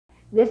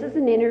This is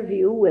an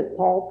interview with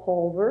Paul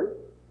Pulver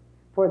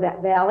for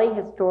that Valley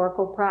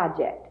Historical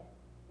Project.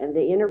 And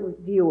the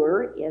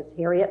interviewer is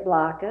Harriet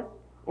Blockus,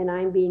 and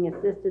I'm being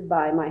assisted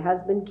by my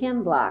husband,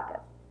 Ken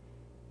Blockus.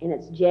 And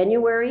it's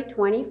January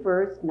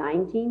 21st,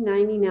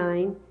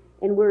 1999,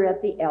 and we're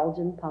at the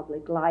Elgin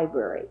Public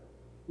Library.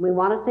 We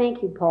want to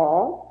thank you,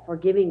 Paul, for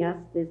giving us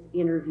this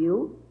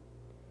interview.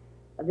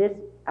 This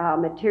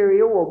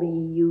material will be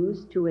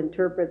used to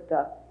interpret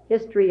the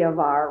history of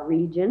our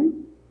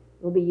region.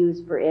 It will be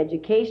used for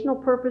educational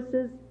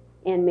purposes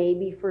and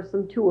maybe for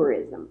some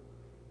tourism.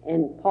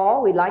 And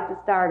Paul, we'd like to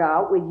start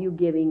out with you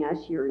giving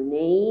us your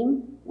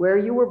name, where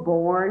you were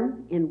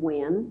born and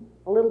when,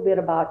 a little bit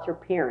about your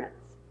parents.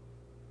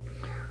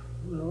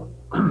 Well,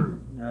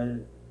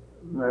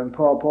 I'm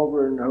Paul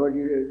Pulfer, and what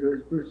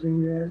the first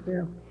thing you asked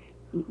there?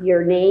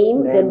 Your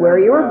name, then where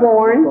you were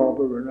born. Paul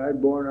Pulfer, and I was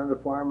born on the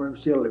farm I'm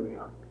still living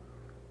on.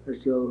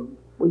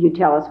 Will you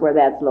tell us where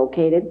that's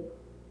located?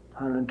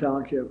 Highland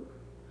Township,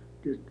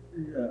 just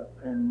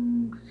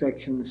in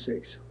section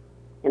 6.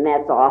 And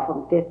that's off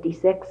of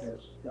 56? Yes,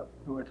 yep,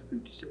 north of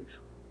 56.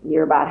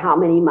 You're about how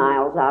many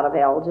miles out of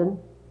Elgin?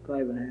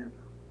 5.5.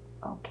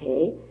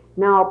 Okay.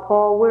 Now,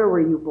 Paul, where were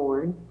you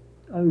born?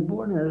 I was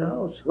born in a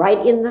house.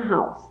 Right in the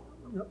house?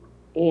 Yep.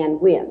 And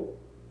when?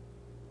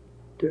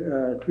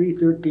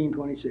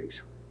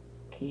 3/13/26.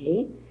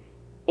 Okay.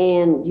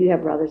 And do you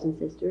have brothers and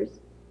sisters?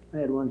 I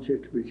had one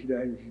sister, but she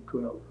died when she was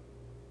 12.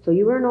 So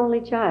you were an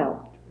only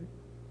child.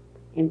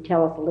 And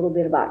tell us a little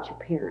bit about your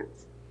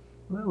parents.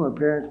 Well, my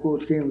parents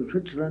both came from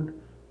Switzerland.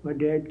 My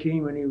dad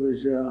came when he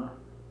was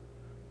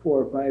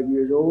 4 or 5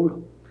 years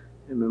old,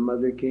 and my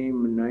mother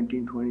came in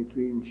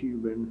 1923, and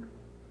she'd been,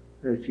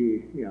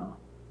 she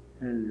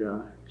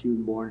was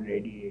born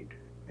in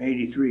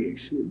 83,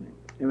 excuse me.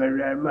 And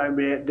my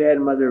dad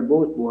and mother were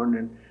both born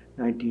in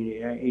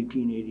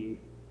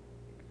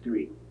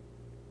 1883.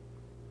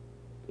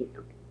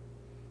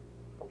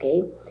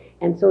 Okay,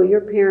 and so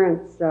your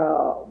parents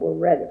were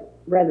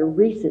rather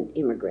recent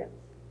immigrants.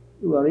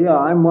 Well, yeah,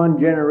 I'm one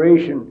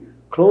generation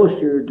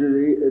closer to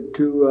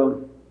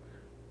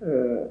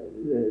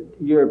the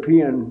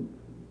European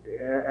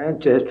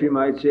ancestry, you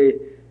might say,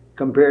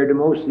 compared to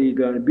most of the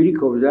Beatty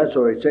Covers. That's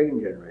already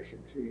second generation.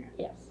 See?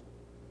 Yes.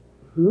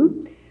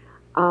 Hmm.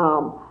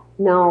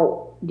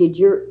 Now,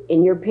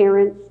 your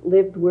parents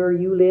lived where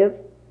you live?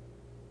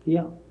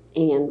 Yeah.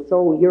 And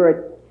so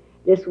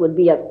this would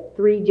be a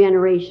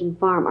 3-generation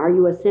farm. Are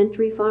you a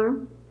century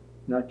farm?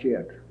 Not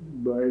yet.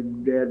 My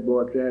dad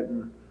bought that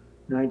in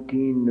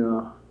 19,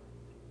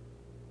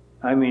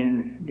 I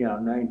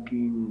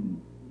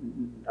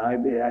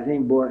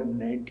think bought it in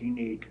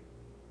 1908.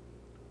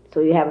 So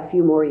you have a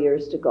few more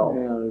years to go.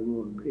 Yeah, it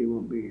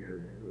won't be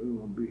here. It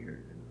won't be here.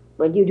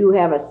 But you do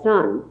have a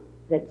son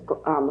that's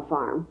on the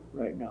farm.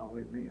 Right now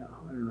with me, I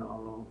don't know how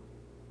long.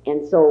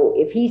 And so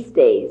if he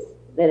stays,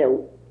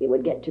 then it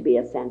would get to be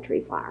a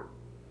century farm.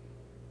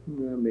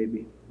 Well,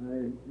 maybe.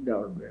 I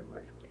doubt it very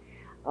much.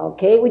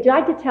 Okay, would you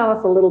like to tell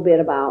us a little bit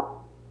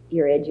about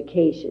your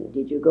education?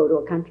 Did you go to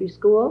a country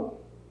school?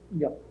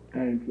 Yep.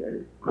 I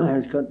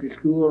had country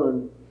school,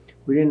 and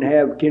we didn't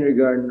have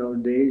kindergarten in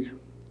those days.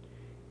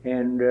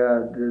 And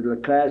the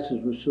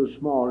classes were so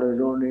small, there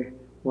was only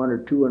 1 or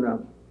 2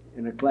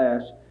 in a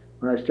class.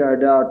 When I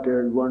started out,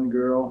 there was one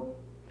girl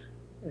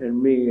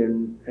and me,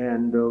 and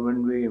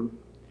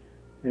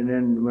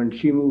then when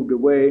she moved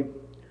away,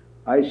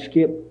 I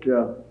skipped.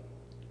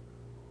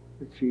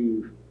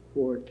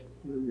 Fourth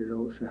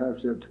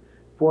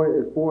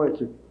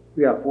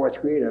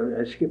grade.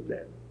 I skipped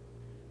that,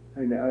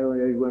 and I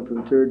went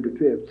from 3rd to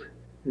 5th.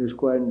 It was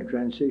quite a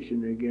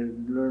transition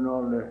again, learn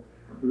all the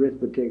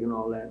arithmetic and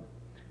all that.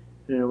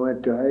 Then I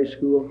went to high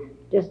school.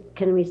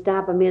 Can we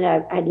stop a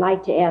minute? I'd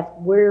like to ask,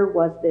 where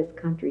was this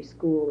country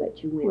school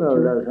that you went to?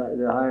 Well, that's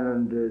the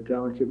Highland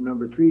Township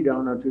number 3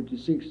 down on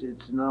 56.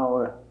 It's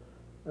now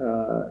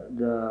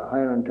the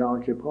Highland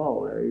Township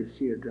Hall. There, you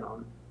see it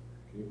down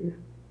here.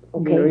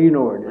 Okay. You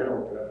know where it is.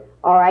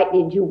 All right.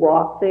 Did you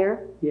walk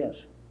there? Yes.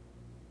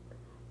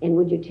 And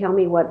would you tell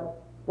me a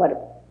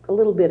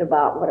little bit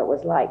about what it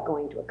was like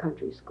going to a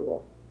country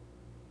school?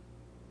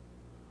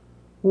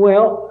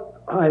 Well,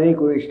 I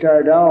think when we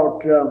started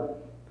out,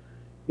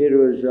 there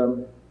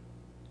were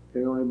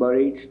only about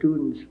 8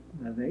 students,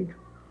 I think,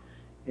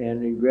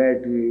 and then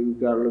gradually we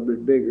got a little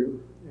bit bigger,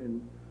 and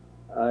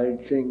I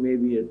think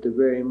maybe at the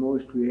very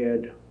most we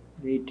had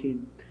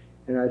 18.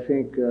 And I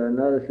think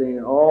another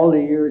thing, all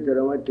the years that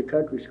I went to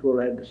country school,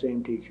 I had the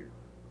same teacher.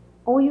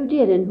 Oh, you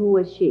did? And who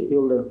was she?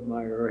 Hilda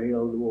Meyer, or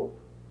Hilda Wolf.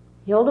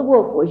 Hilda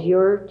Wolf was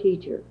your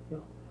teacher?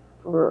 Yeah.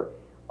 For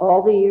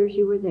all the years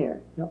you were there?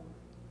 Yeah.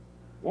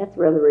 That's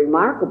rather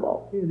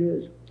remarkable. It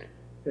is.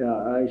 Yeah,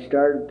 I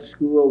started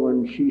school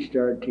when she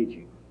started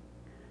teaching.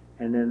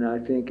 And then I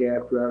think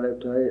after I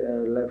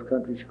left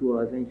country school,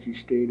 I think she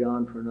stayed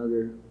on for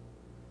another,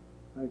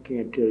 I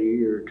can't tell you, a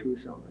year or 2,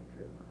 something like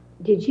that.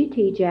 Did she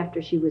teach after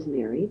she was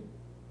married?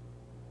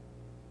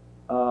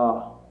 And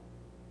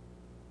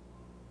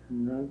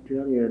I'll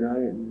tell you,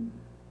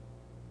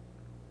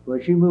 Well,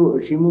 she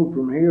moved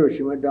from here.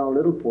 She went down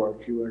Little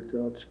Fork. She went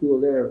to school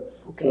there.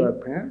 Okay. So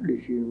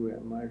apparently she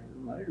might,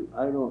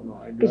 I don't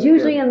know. Because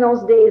usually in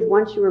those days,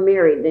 once you were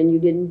married, then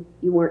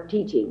you weren't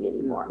teaching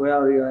anymore.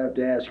 Well, you have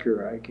to ask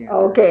her. I can't.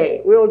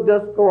 Okay, we'll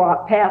just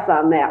pass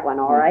on that one,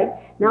 all right?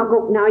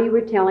 Now you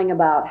were telling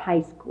about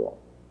high school.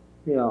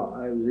 Yeah,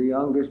 I was the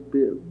youngest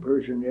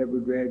person to ever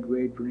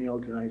graduate from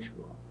Elgin High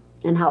School.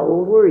 And how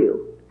old were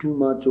you? 2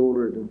 months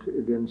older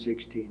than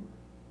 16.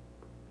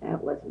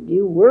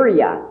 You were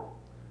young.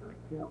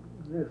 Yeah,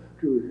 that's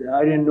true.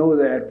 I didn't know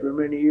that for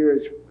many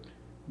years.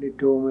 They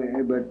told me,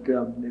 but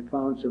they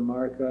found some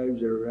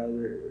archives or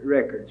rather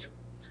records.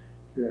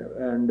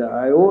 And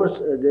they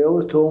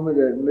always told me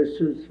that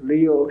Mrs.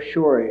 Leo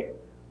Shorey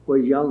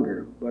was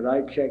younger, but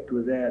I checked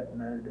with that,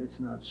 and it's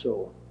not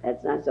so.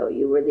 That's not so.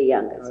 You were the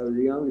youngest. I was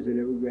the youngest that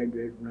ever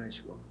graduated from high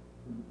school.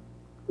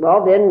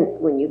 Well, then,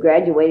 when you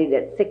graduated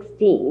at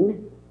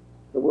 16,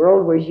 the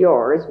world was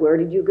yours. Where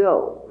did you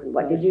go? And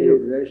what did you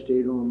do? I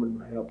stayed home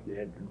and helped the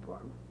Edmund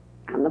farm.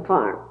 On the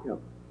farm? Yep.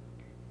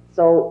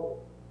 So,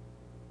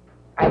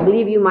 I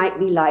believe you might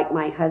be like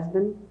my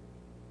husband.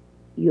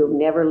 You've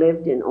never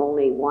lived in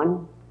only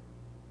one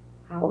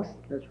house.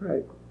 That's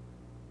right.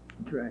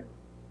 That's right.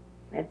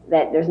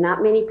 There's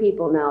not many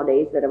people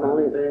nowadays that have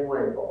only...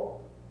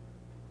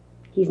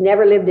 He's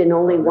never lived in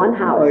only one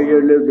house. Oh,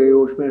 you lived in the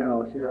old Schmidt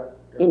house, yeah.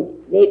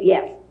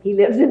 Yes, he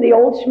lives in the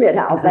old Schmidt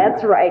house,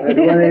 that's right. It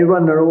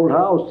wasn't their old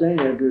house then,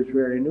 it was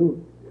very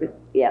new.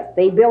 Yes,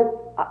 they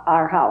built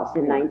our house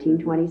in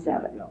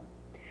 1927. Yeah.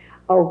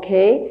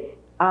 Okay,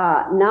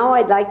 now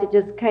I'd like to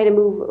just kind of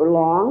move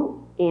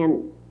along,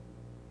 and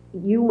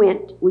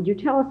would you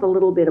tell us a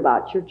little bit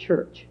about your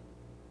church?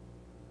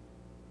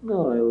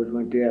 No, I always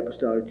went to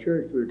Apostolic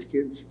Church with the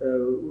kids,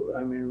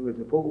 with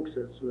the folks,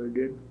 that's what I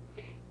did.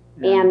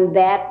 And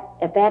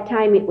at that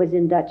time it was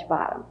in Dutch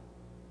Bottom.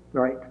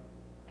 Right.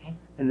 Okay.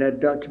 And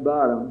that Dutch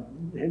Bottom,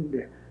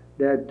 and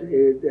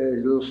there's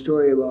a little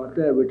story about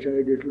that, which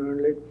I just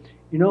learned later.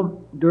 You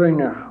know, during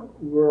the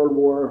World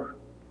War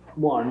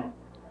I,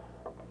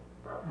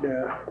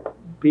 the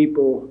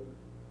people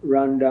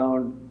run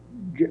down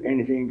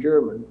anything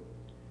German.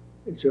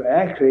 And so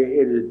actually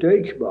it is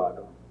Deutsch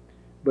Bottom.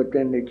 But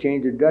then they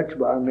changed the Dutch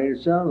Bottom, made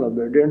it sound a little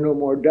better. There's no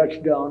more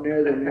Dutch down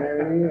there than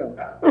there else.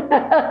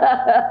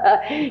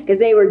 Because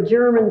they were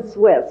German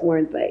Swiss,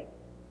 weren't they?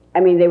 I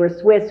mean, they were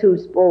Swiss who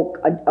spoke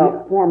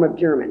a form of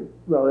German.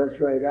 Well, that's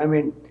right. I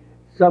mean,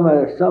 some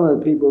of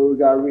the people who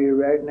got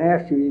really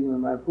nasty,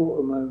 even my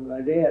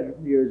dad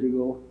years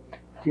ago.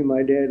 See,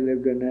 my dad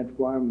lived on that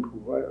farm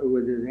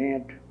with his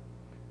aunt,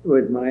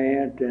 with my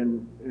aunt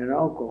and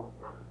uncle,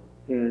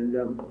 and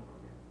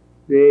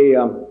they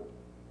had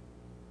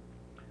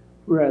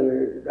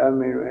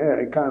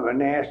a kind of a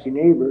nasty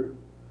neighbor.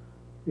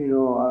 You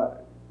know,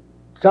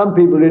 some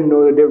people didn't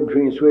know the difference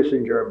between Swiss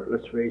and German.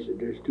 Let's face it,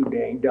 they're too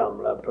dang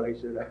dumb. That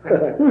place.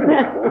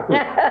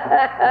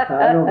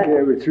 I don't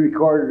care if it's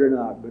recorded or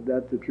not, but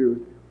that's the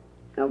truth.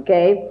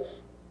 Okay.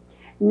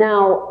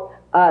 Now,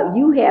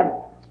 you have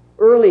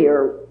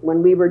earlier,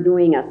 when we were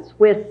doing a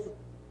Swiss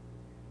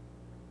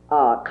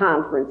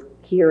conference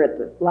here at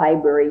the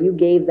library, you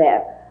gave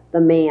the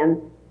man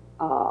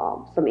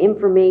some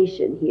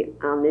information here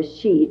on this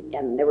sheet,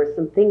 and there were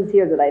some things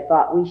here that I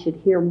thought we should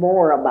hear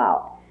more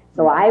about.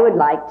 So I would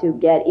like to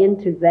get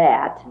into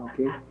that.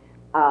 Okay.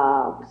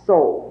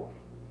 So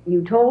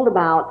you told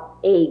about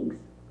eggs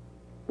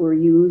were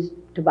used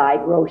to buy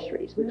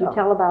groceries. Would you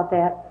tell about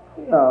that?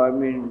 Yeah, I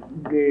mean,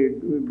 they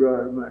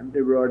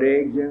brought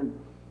eggs in,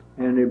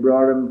 and they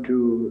brought them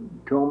to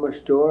Thomas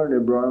store, and they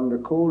brought them to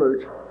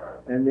Kohler's,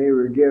 and they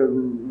were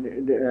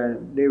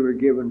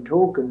given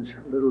tokens,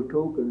 little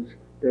tokens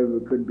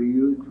that could be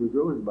used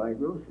for buying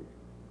groceries.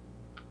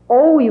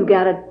 Oh, you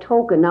got a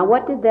token. Now,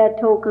 what did that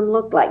token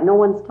look like? No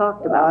one's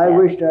talked about that. I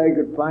wished I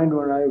could find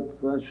one. I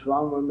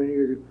found one many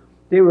years ago.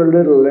 They were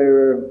little. They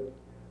were,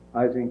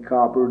 I think,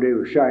 copper. They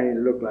were shiny. They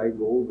looked like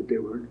gold, but they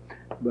weren't.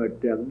 But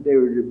they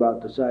were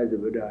about the size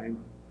of a dime.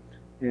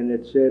 And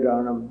it said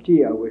on them,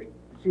 gee, I wish,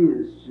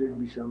 this should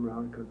be some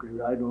around the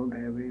country. I don't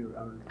have any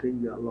around.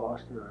 Things got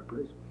lost in our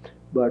place.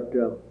 But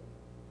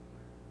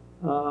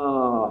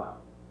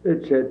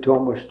it said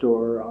Thomas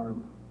store on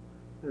them.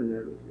 And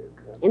that was it.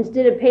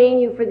 Instead of paying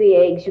you for the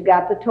eggs, you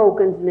got the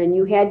tokens, and then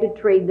you had to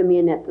trade them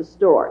in at the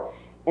store.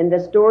 And the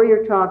store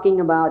you're talking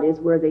about is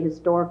where the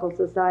Historical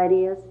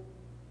Society is?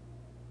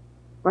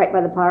 Right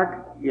by the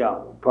park?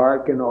 Yeah,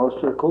 park and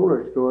also the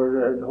Kohler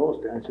store, the whole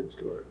Stanson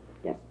store.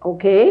 Yes.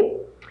 Okay.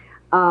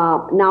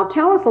 Now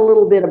tell us a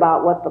little bit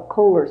about what the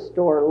Kohler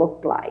store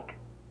looked like.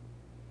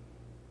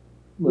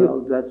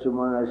 Well, that's the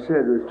one I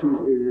said. It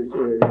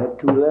had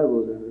 2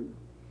 levels in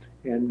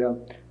it, and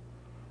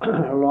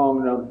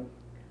along the.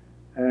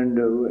 And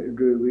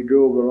we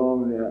drove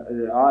along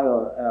the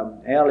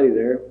alley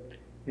there,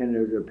 and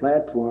there's a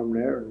platform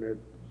there, and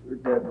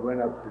that went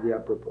up to the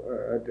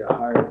the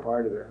higher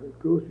part of the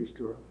grocery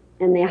store.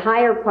 And the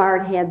higher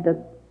part had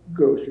the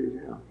groceries,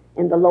 yeah.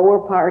 And the lower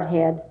part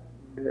had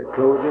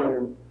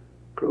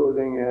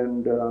clothing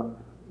and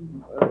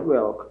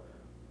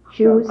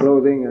Shoes?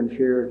 Clothing and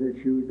shares and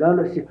shoes. Now,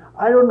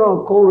 I don't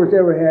know if Culver's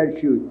ever had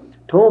shoes.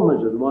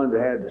 Thomas was the one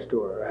that had the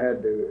store,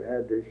 had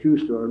the shoe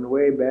store, and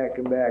way back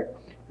and back,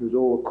 there was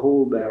old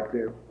Cole back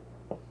there.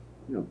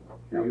 You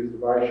used to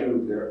buy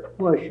shoes there.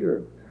 Well,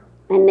 sure.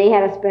 And they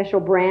had a special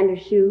brand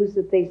of shoes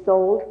that they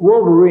sold?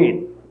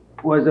 Wolverine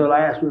was the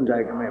last ones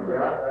I can remember.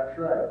 Yeah, that's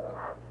right.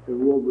 The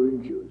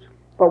Wolverine shoes.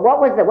 But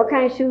what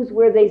kind of shoes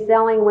were they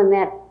selling when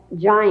that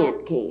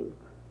giant came?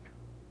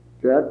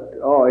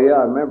 Oh yeah,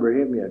 I remember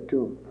him yet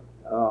too.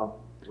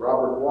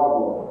 Robert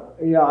Wadlow.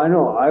 Yeah, I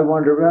know. I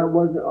wonder if that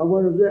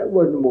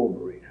wasn't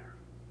Wolverine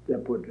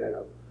that put that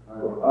up.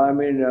 I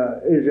mean,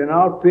 it's an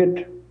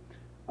outfit.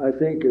 I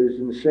think it was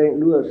in St.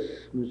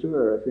 Louis,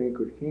 Missouri. I think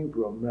it came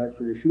from. That's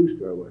where the shoe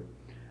store was.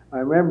 I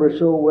remember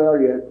so well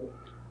yet.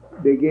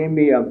 They gave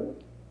me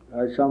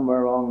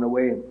somewhere along the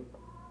way.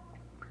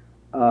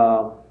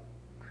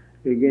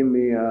 They gave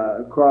me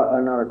a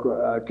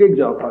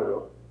jigsaw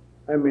puzzle.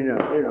 I mean,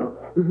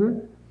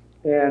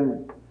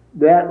 and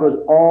that was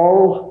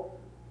all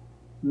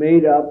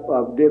made up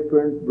of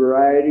different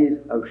varieties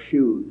of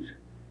shoes.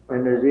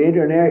 And there's the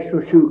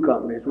International Shoe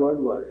Company, is what it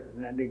was,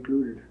 and that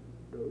included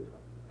those.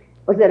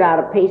 Was it out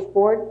of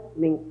pasteboard? I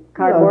mean,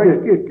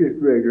 cardboard? Yeah, just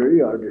regular,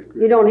 just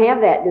regular. You don't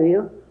have that, do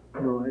you?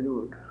 No, I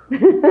don't.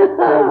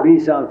 That'd be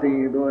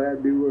something, you know,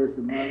 that'd be worth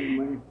a lot of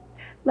money.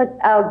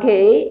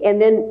 Okay, and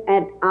then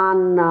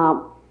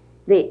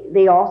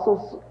they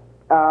also,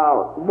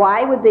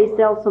 why would they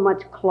sell so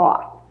much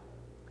cloth?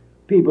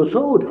 People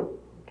sewed. All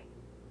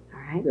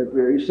right. That's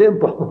very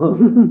simple.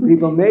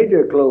 People made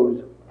their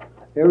clothes.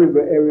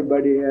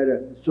 Everybody had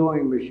a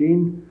sewing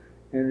machine,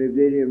 and if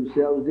they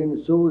themselves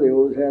didn't sew, they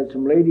always had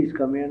some ladies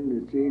come in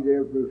and stay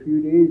there for a few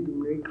days and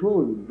make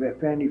clothes.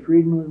 Fanny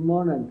Frieden was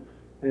one,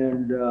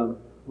 and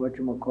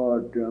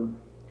whatchamacallit,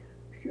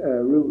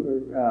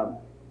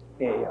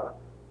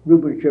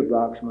 Reuben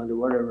Shipbock's mother,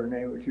 whatever her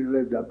name was, she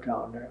lived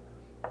uptown there.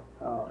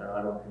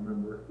 I don't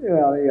remember.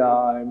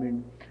 I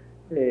mean,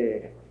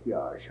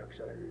 shucks,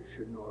 I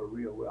should know her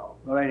real well.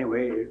 Well,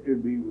 anyway, it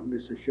would be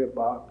Mr.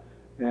 Shipbock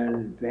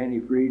and Fanny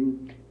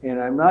Frieden, and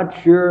I'm not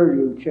sure,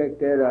 you check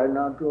that, I'm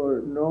not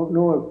sure,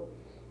 know if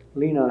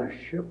Lena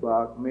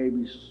Shipbock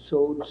maybe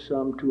sold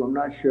some too, I'm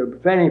not sure,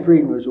 but Fanny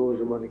Frieden was always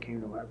the one that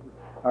came to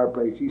our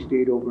place. She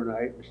stayed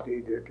overnight and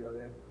stayed there till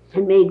then.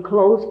 And made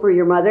clothes for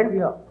your mother?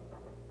 Yeah.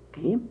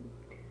 Okay.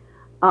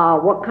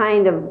 What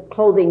kind of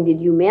clothing did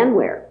you men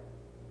wear?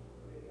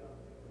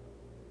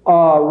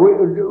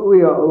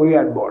 We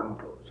had modern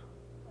clothes.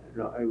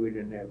 No, we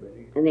didn't have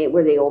any. And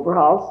were they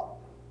overalls?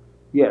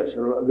 Yes,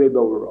 big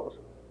overalls. Do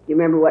you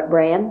remember what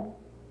brand?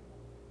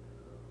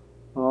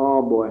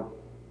 Oh boy.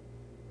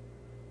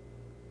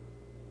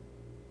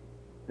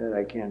 That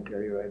I can't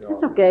tell you right off.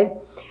 That's okay.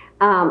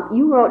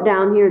 You wrote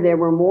down here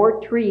there are more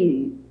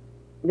trees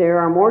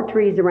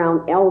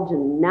around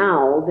Elgin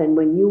now than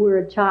when you were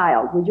a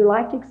child. Would you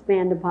like to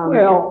expand upon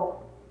that?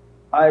 Well,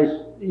 I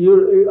came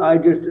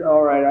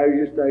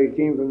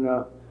from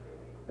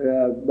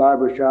the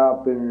barber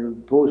shop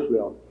in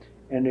Postville,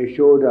 and they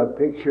showed a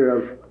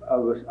picture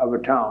of a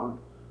town.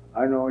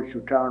 I know which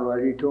town it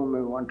was. He told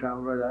me one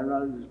time, I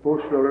know it was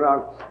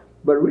Postville,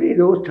 but really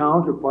those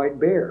towns were quite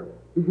bare.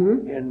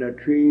 Mm-hmm. And the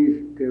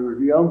trees, there were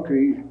young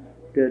trees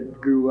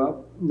that grew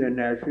up, and then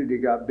naturally they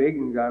got big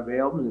and got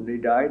elms and they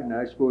died, and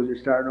I suppose they're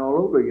starting all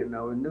over again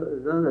now with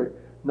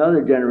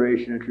another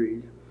generation of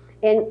trees.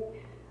 And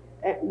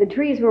the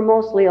trees were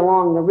mostly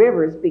along the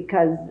rivers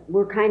because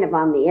we're kind of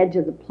on the edge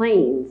of the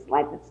plains,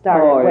 like it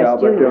started Oh yeah,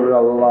 West but there Union. were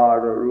a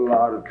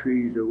lot of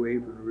trees away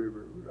from the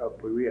river.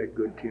 Up we had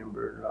good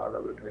timber, and a lot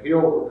of it. The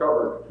hills were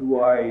covered.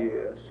 Why,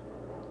 yes,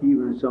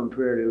 even some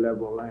fairly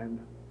level land.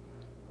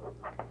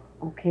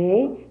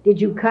 Okay. Did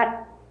you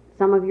cut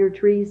some of your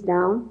trees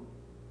down?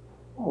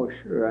 Oh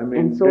sure, I mean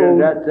And so-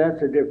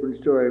 that's a different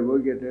story. We'll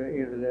get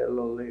into that a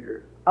little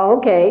later.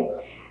 Okay.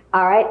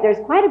 All right. There's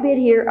quite a bit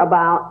here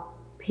about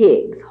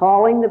pigs,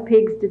 hauling the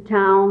pigs to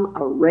town,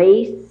 a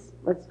race.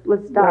 Let's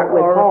start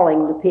with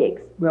hauling the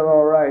pigs. Well,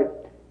 all right.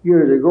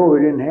 Years ago, we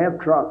didn't have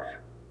trucks.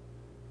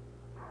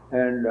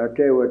 And I'll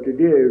tell you what they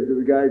did.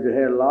 The guys that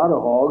had a lot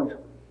of hogs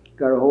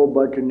got a whole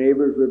bunch of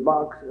neighbors with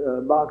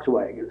box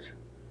wagons.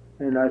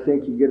 And I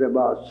think you get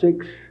about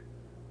 6,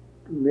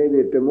 maybe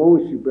at the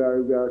most, you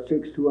probably got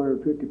 6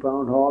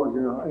 250-pound hogs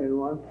in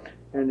one.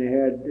 And they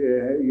had,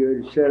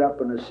 you set up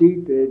on a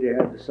seat, they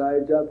had the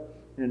sides up,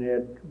 and they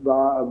had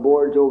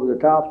boards over the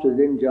top so they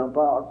didn't jump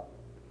out.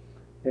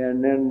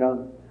 And then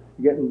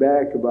getting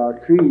back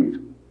about trees,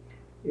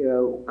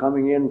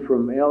 coming in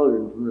from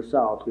Elgin, from the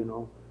south,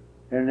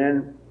 And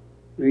then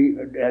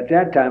at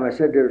that time, I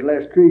said there was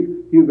less trees.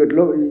 You could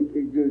look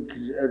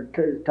at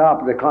the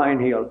top of the Klein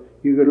Hill.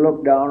 You could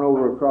look down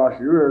over across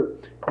the river,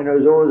 and there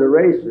was always a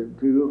race to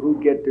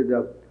who'd get to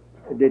the.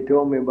 They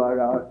told me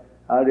about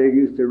how they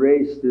used to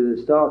race to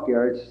the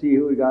stockyards to see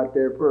who got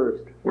there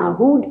first. Now,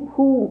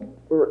 who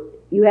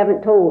you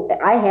haven't told?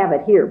 I have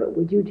it here, but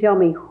would you tell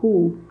me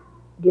who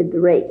did the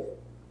race?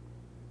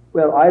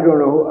 Well, I don't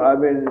know. I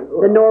mean,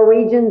 The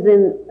Norwegians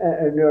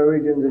and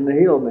Norwegians and the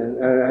Hillmen,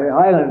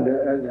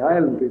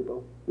 Highland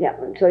people. Yeah,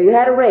 so you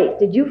had a race.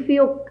 Did you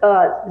feel,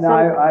 No,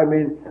 I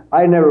mean,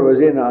 I never was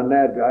in on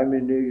that. I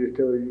mean, they just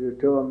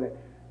told me,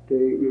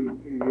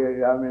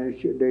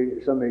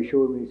 somebody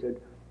showed me, said,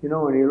 you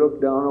know, when you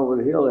look down over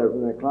the hill there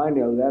from the Klein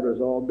Hill, that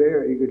was all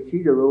bare. You could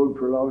see the road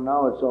for long.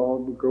 Now it's all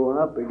growing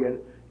up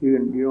again. You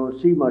don't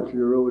see much of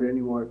the road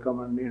anymore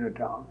coming into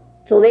town.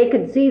 so they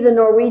could see the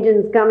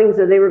Norwegians coming,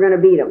 so they were gonna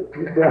beat them?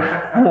 It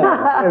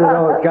was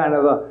always kind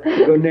of a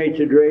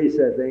good-natured race,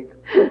 I think.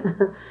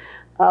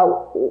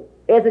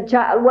 As a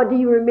child, what do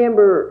you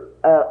remember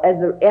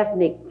as an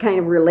ethnic kind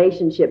of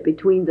relationship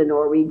between the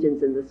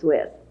Norwegians and the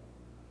Swiss?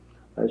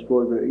 I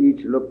suppose they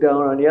each looked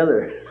down on the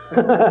other.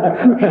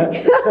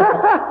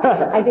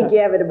 I think you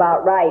have it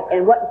about right.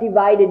 And what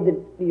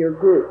divided your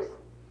groups?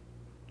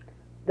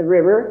 The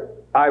river?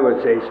 I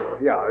would say so,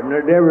 yeah.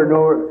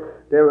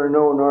 There were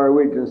no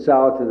Norwegians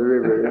south of the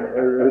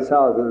river,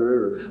 south of the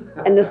river.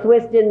 And the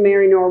Swiss didn't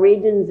marry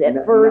Norwegians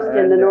at first,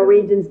 and the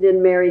Norwegians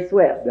didn't marry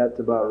Swiss. That's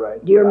about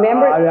right. Do you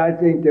remember? I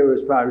think there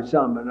was probably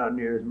some, but not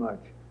near as much.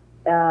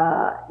 Do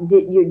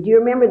you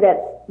remember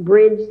that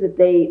bridge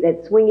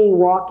that swinging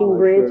walking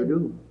bridge? I sure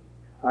do.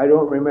 I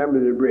don't remember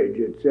the bridge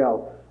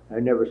itself. I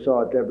never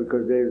saw it there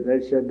because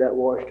they said that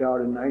washed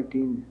out in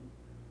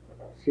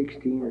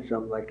 1916 or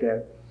something like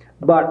that.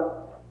 But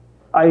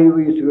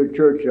we used to go to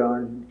church,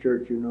 down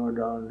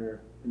there,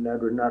 and that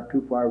was not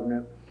too far from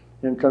there.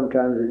 And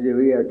sometimes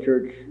we had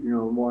church,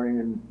 morning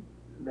and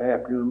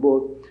afternoon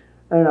both.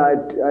 And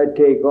I'd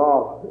take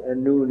off at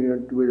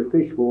noon with a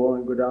fishbowl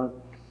and go down.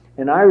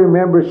 And I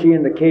remember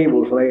seeing the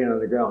cables laying on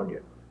the ground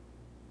yet.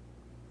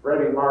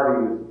 Freddie and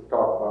Marty used to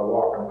talk about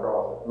walking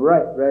across it.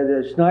 Right.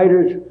 The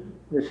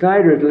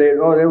Snyders laid.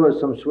 Oh, there was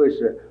some Swiss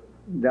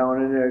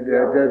down in there.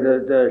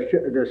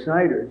 The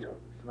Snyders.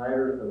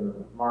 Snyder's and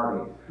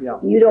Marty's. Yeah.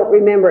 You don't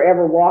remember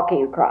ever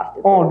walking across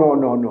it? Oh no.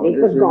 It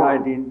was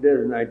gone. This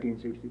is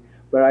 1960.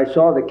 But I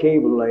saw the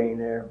cable laying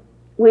there.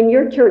 When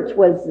your church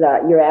was,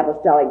 your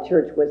apostolic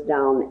church was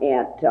down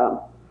at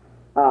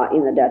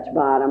in the Dutch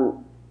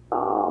Bottom,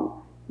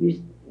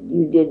 you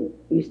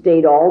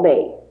stayed all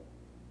day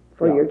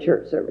for your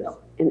church service. Yeah.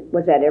 And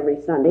was that every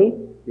Sunday?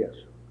 Yes.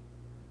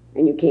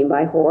 And you came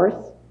by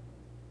horse?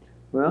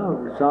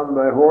 Well, some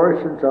by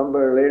horse and some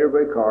later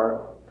by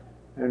car.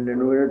 And in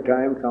the winter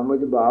time, come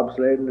with the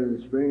bobsled, and in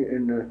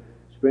the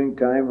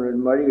springtime when it was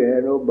muddy, we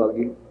had no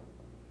buggy.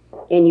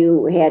 And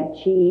you had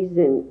cheese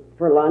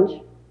for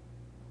lunch?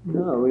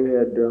 No, we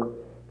had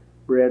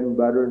bread and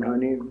butter and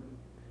honey, and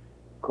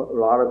a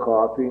lot of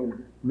coffee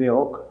and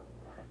milk.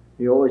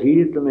 You always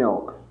heated the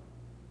milk.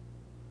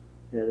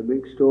 You had a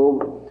big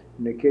stove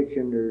in the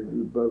kitchen.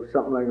 There's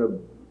something like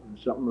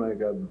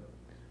a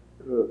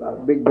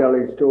big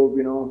bellied stove,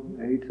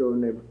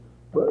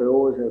 but they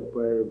always they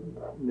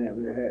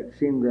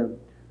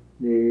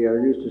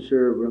used to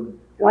serve them.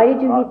 Why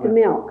did you heat the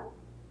milk?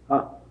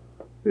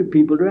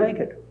 People drank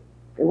it.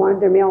 They wanted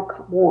their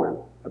milk warm.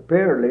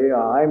 Apparently,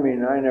 I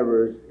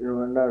never,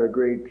 I'm not a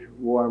great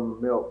warm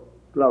milk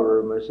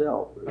lover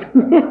myself.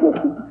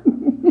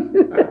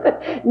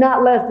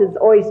 Not less it's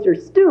oyster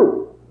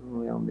stew.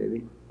 Well,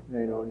 maybe.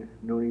 I don't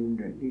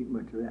even eat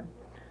much of that.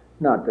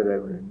 Not that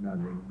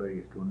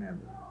anybody don't have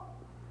it.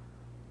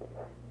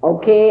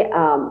 Okay,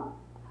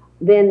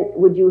 then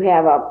would you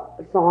have a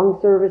song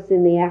service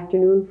in the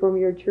afternoon from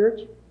your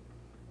church?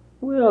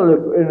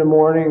 Well, in the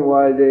morning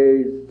while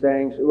they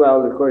sang,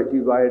 well, of course,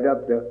 divided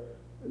up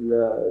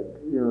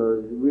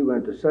we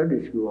went to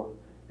Sunday school.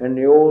 And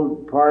the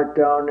old part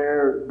down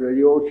there,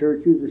 the old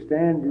church used to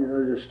stand,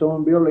 the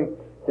stone building,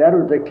 that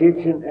was the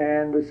kitchen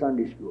and the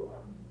Sunday school.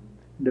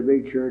 The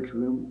big church,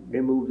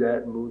 they moved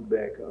that and moved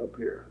back up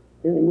here.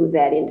 Then they moved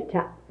that into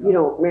town. You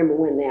don't remember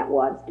when that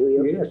was, do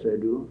you? Yes, I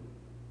do.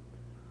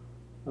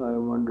 I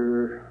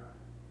wonder,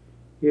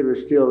 it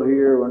was still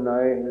here when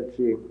let's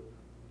see,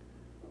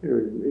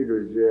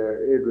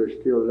 it was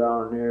still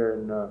down there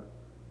in the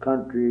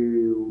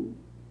country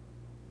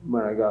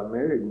when I got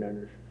married, and then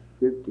it's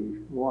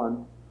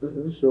 51.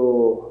 Mm-hmm.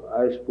 So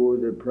I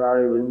suppose it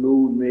probably was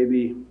moved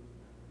maybe,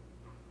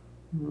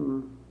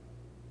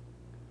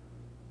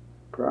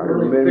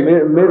 probably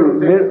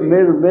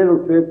middle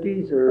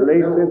 50s or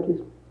late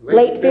 50s.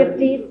 Late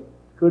 50s?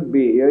 Could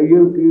be.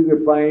 You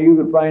could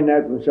find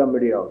that from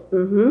somebody else.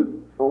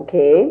 Mm-hmm.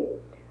 Okay.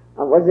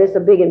 Was this a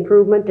big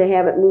improvement to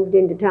have it moved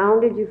into town,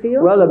 did you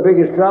feel? Well, the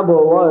biggest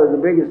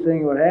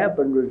thing what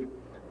happened was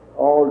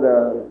all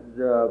the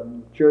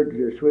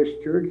Swiss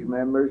church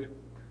members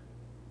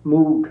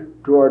moved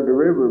toward the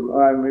river.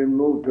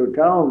 Moved to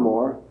town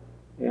more,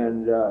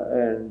 and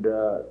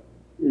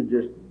it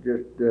just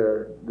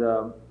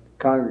the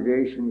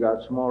congregation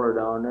got smaller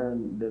down there,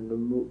 and then the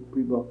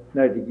people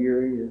like the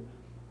Geary.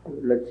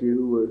 Let's see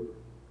who was.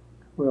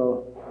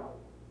 Well,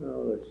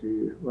 let's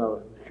see.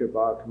 Well,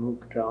 Shabbat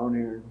moved to town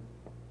here,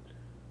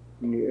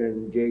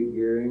 and Jake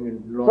Gearing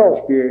and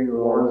Lawrence Gearing.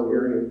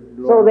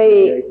 So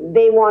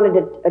they wanted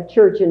a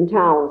church in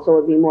town, so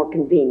it'd be more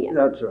convenient.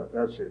 That's it.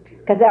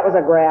 Because that was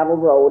a gravel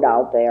road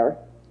out there.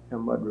 A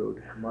mud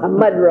road. A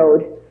mud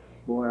road.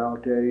 Boy, I'll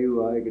tell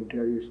you, I can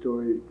tell you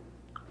stories.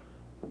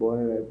 Boy,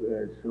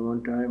 that's the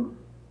one time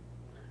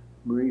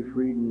Marie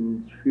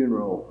Frieden's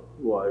funeral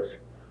was.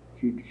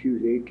 She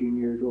was 18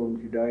 years old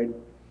when she died.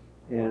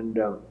 And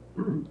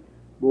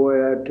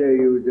boy, I tell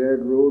you,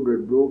 that road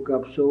had broke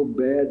up so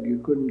bad you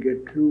couldn't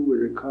get through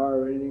with a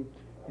car or anything.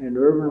 And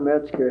Irvin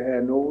Metzger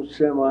had an old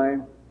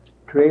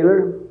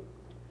semi-trailer,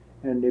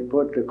 and they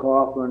put the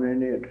coffin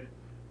in it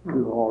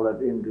to haul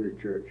it into the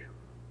church.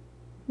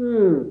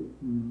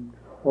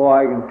 Oh,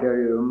 I can tell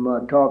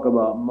you, talk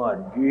about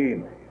mud.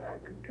 Gee, I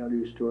could tell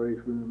you stories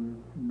from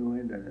no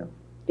end of them.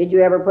 Did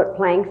you ever put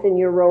planks in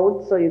your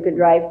road so you could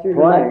drive through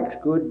Planks,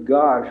 good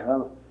gosh.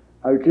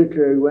 I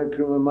went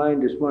through my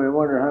mind this morning. I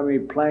wonder how many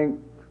plank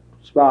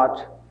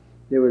spots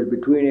there was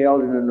between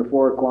Elgin and the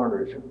Four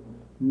Corners.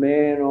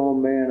 Man, oh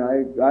man,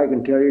 I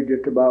can tell you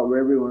just about where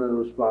every one of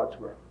those spots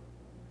were.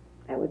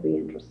 That would be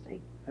interesting.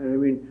 And I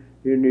mean,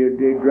 you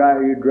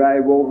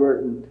drive over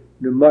it, and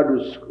the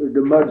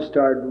mud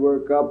started to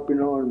work up, you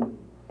know, and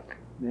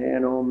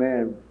man, oh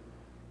man.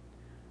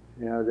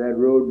 Yeah, that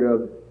road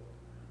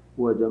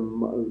was a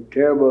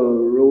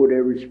terrible road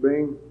every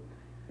spring,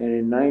 and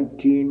in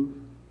let's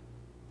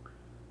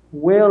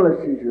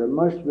see, it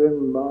must have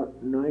been about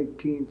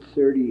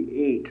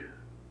 1938.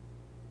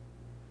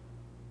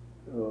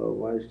 I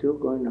was still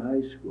going to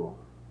high school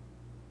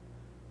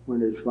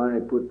when it was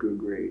finally put to a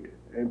grade,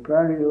 and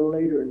probably a little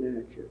later than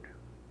that yet.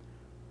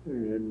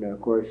 And then, of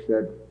course,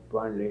 that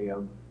finally,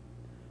 and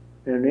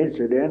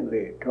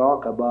incidentally,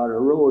 talk about a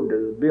road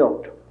that was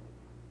built.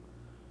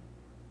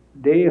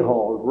 They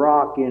hauled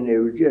rock in. It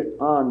was just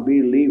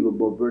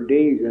unbelievable for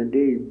days and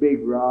days,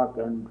 big rock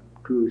and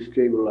to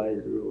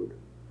stabilize the road.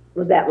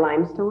 Was that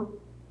limestone?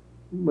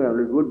 Well,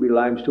 it would be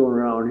limestone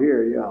around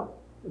here, yeah.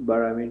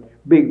 But I mean,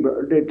 they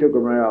took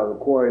them right out of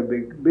the quarry,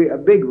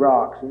 big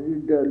rocks.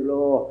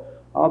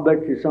 I'll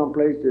bet you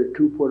someplace there's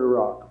 2 foot of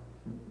rock.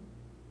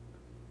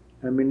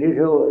 I mean,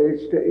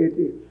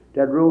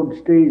 that road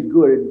stays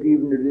good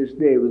even to this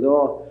day.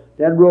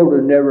 That road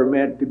was never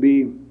meant to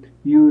be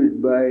used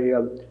by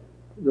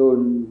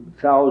those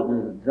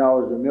thousands and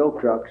thousands of milk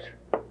trucks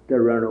that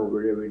run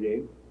over it every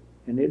day,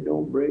 and it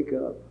don't break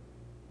up.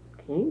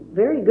 Okay,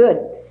 very good.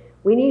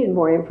 We needed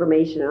more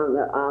information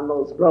on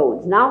those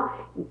roads. Now,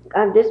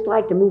 I'd just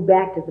like to move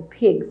back to the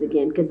pigs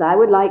again, because I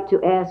would like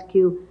to ask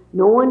you,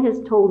 no one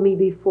has told me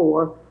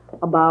before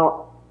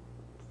about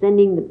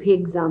sending the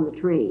pigs on the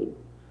train.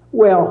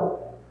 Well,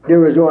 there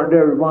was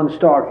one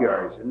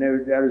stockyards, and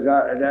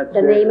that's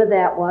the name of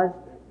that was?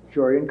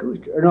 Shorey and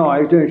Cooster. No,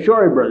 I was doing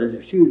Shorey Brothers,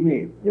 excuse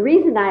me. The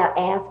reason I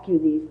ask you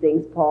these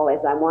things, Paul,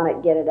 is I want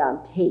to get it on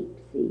tape,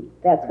 see?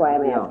 That's why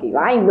I'm asking you.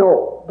 I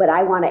know, but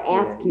I want to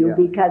ask you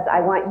because I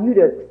want you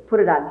to put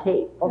it on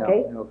tape,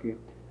 okay?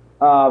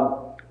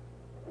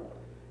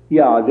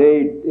 Yeah,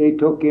 okay. They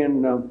took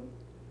in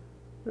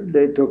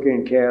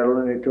cattle,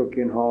 and they took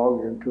in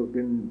hogs, and took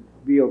in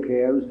veal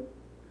calves.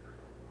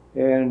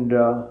 And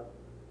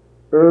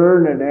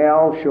Ern and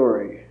Al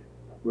Shorey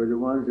were the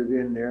ones that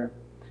in there.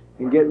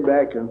 And getting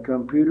back on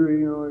computer,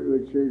 you know,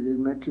 it says, it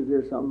mentions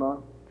there something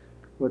about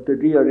what the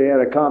deal. They had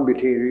a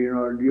commutator, you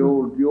know, the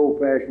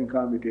old-fashioned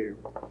commutator.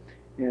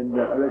 And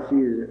let's see,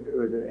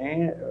 was it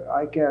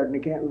I can't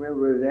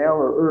remember if it was Al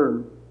or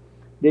Ern.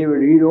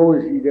 He'd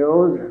always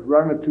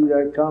run it through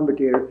that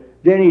commutator.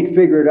 Then he'd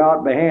figure it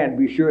out by hand,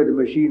 be sure the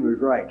machine was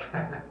right.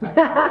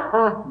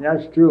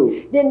 That's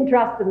true. Didn't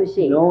trust the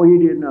machine. No, he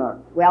did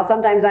not. Well,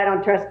 sometimes I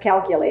don't trust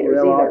calculators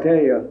either. Well, I'll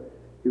tell you.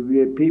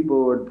 If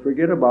people would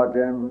forget about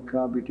them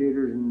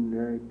computators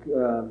and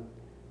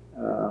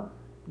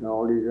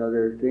all these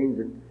other things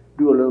and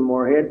do a little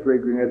more head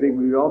figuring, I think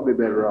we'd all be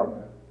better off.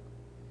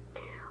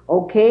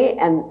 Okay,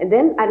 and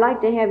then I'd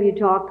like to have you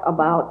talk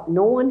about,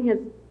 no one has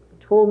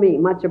told me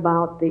much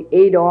about the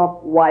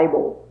Adolf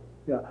Weibel.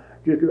 Yeah,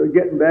 just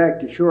getting back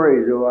to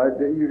Shorey's though, I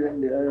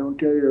don't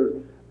tell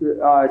you,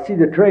 see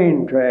the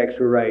train tracks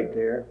were right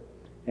there,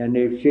 and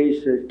they've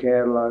chased the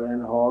cattle out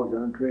and hogs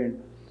on the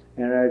train.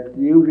 And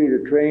usually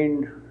the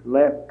train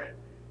left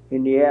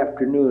in the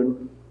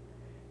afternoon,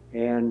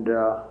 and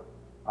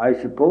I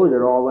suppose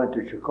it all went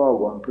to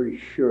Chicago. I'm pretty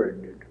sure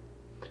it did.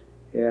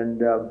 And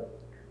the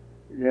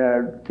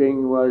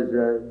thing was,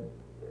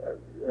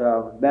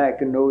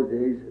 back in those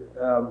days,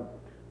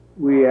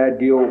 we had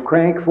the old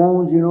crank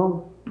phones, you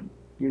know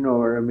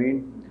what I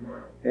mean.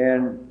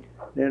 And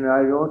then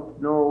I don't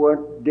know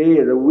what day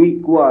of the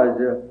week was.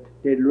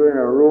 They'd run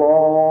a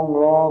long,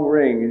 long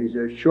ring, and he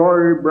said,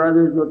 Shorey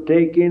Brothers will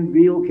take in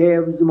veal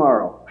calves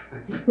tomorrow.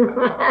 You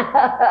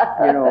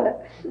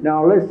know,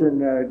 now listen,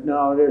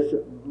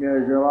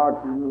 there's a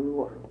lot,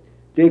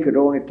 they could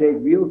only take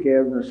veal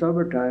calves in the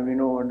summertime, you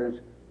know, and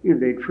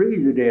they'd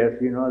freeze to death,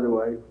 you know,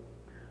 otherwise.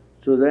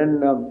 So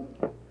then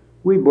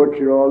we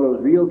butchered all those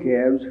veal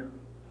calves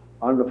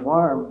on the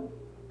farm,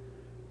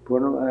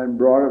 put them and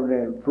brought them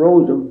and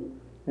froze them,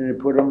 and then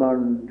put them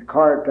on the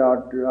cart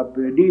up to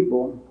the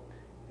depot.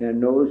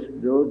 And those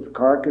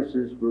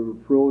carcasses were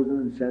frozen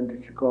and sent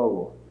to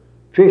Chicago.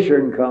 Fisher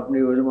and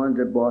Company was the ones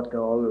that bought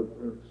all the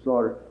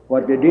slaughter.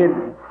 What they did,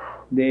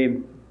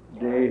 they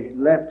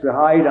left the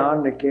hide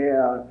on the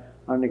calf.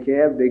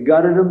 They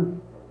gutted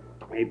them,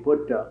 They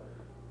put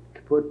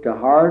the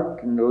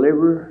heart and the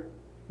liver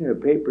in a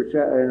paper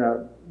in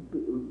a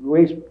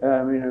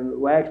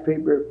wax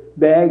paper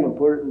bag and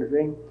put it in the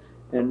thing,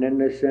 and then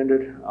they send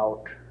it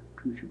out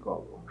to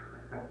Chicago.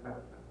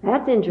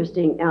 That's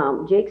interesting.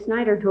 Jake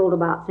Snyder told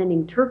about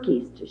sending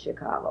turkeys to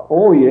Chicago.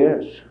 Oh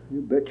yes,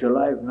 you bet your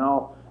life.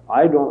 Now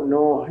I don't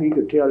know. He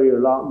could tell you a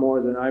lot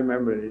more than I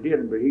remember that he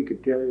didn't, but he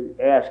could tell you.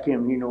 Ask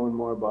him. He knows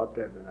more about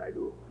that than I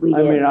do.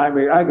 I mean,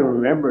 I can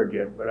remember it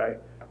yet, but I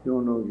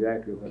don't know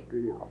exactly what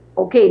to do.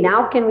 Okay,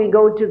 now can we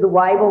go to the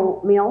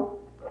Weibel Mill?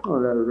 Oh,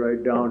 that was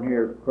right down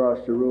here across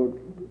the road.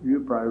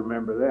 You probably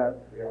remember that.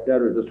 That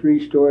was a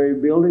 3-story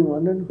building,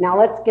 wasn't it? Now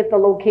let's get the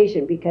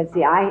location because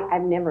see,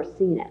 I've never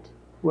seen it.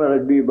 Well,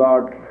 it'd be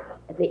about.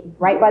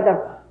 Right by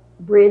the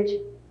bridge,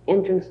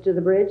 entrance to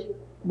the bridge?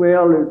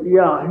 Well,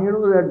 yeah, you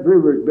know, that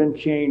river's been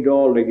changed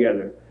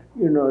altogether.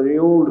 You know, the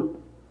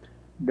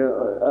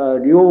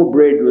old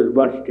bridge was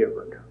much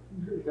different.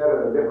 It's at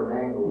a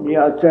different angle.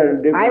 Yeah, it's at a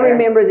different I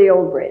remember the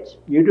old bridge.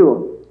 You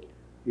do.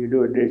 You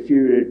do. They see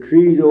the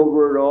trees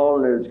over it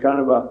all, and it's kind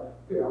of a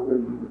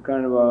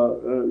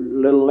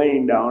little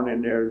lane down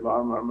in there.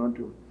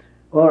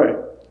 All right.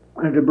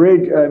 At the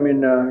bridge,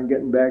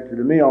 getting back to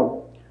the mill.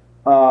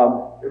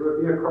 It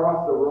would be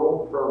across the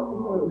road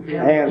from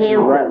Hanson.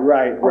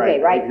 Right. Okay,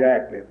 right.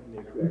 Exactly.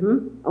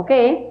 Mm-hmm.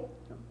 Okay.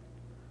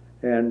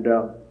 And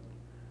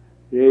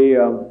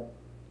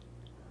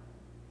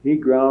he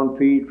ground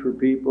feed for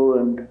people,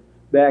 and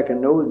back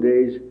in those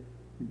days,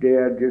 they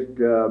had just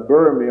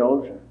burr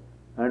mills.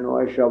 I know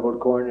I shoveled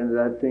corn into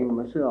that thing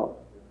myself.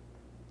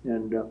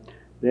 And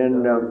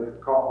then...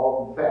 it's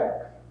called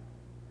sacks.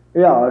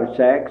 Yeah,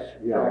 sacks.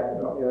 Sack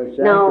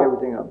now,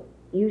 everything up.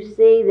 You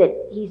say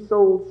that he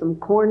sold some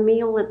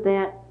cornmeal at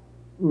that?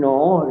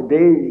 No,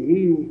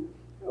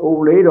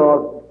 old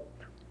Adolph,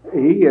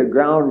 he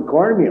ground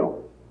cornmeal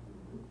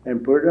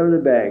and put it in the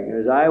bag.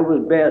 As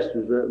Iowa's best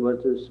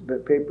was this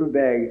paper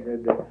bag.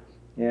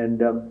 And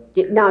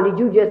did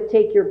you just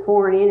take your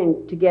corn in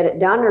and to get it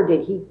done, or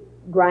did he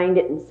grind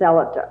it and sell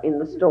it in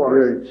the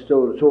stores? It's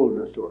sold in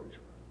the stores.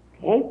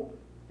 Okay.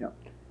 Yeah.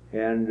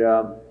 And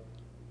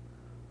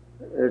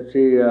let's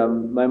see,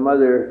 my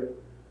mother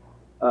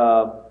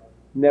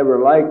never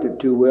liked it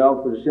too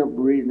well for the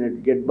simple reason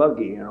it'd get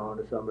buggy, in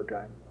the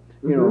summertime.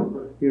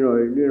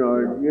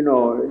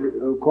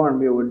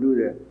 Cornmeal would do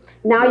that.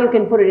 Now you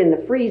can put it in the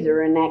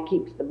freezer and that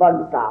keeps the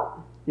bugs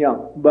out. Yeah,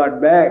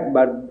 but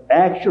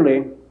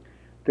actually,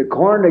 the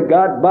corn that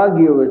got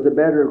buggy was the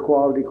better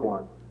quality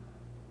corn.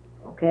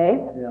 Okay.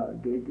 Yeah,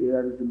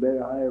 that was the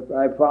better.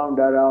 I found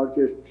that out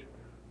just,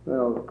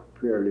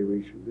 fairly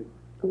recently.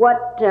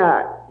 What,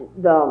 the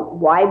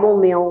Weibel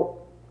Mill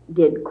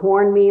did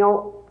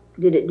cornmeal?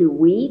 Did it do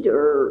wheat,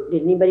 or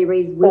did anybody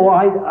raise wheat? Oh,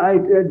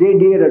 they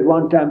did at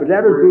one time, but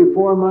that was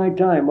before my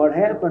time. What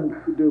happened,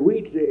 the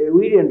wheat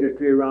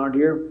industry around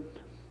here,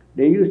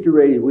 they used to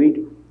raise wheat,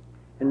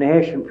 and the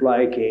Hessian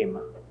fly came,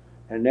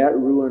 and that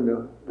ruined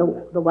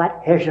the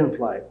what? Hessian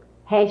fly.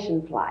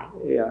 Hessian fly.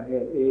 Yeah,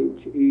 Hession.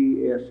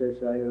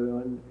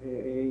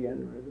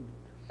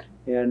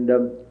 And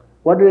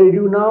what do they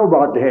do now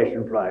about the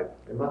Hessian fly?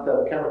 They must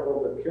have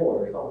chemicals that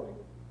kill it or something.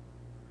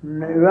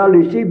 Well,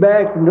 you see,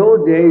 back in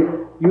those days,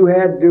 you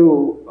had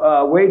to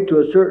wait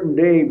to a certain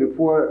day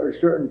before a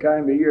certain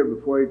time of year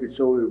before you could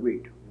sow the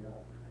wheat.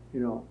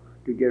 To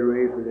get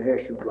ready for the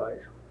Hessian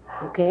flies.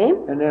 Okay.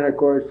 And then, of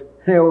course,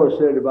 they always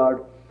said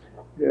about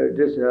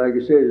this, like I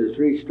said, it's a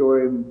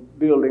 3-story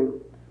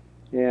building,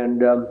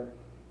 and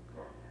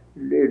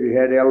it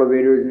had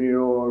elevators,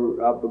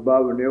 up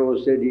above, and they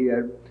always said he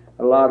had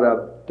a lot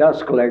of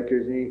dust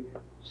collectors, and he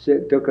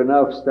took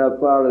enough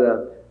stuff out of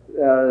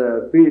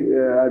the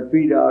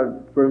feed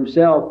out for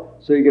himself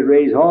so he could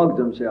raise hogs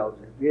himself.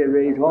 He had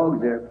raised hogs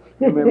there.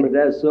 I remember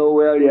that so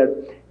well.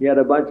 He had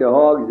a bunch of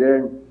hogs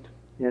there,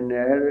 and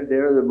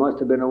there must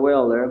have been a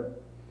well there,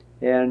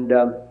 and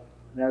that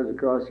was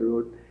across the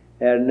road.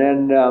 And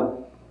then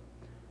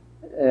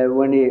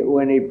when he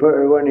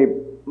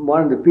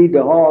wanted to feed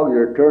the hogs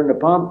or turn the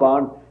pump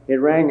on, it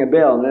rang a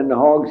bell, and then the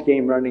hogs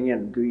came running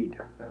in to eat.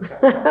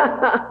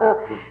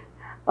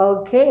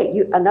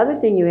 Okay, another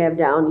thing you have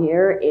down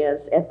here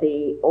is at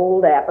the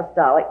Old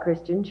Apostolic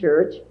Christian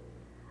Church.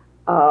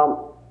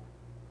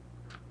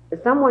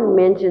 Someone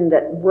mentioned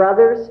that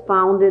brothers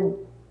founded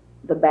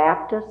the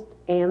Baptist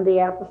and the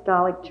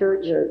Apostolic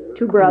Church.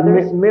 Two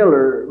brothers.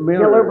 Miller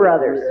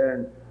brothers.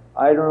 And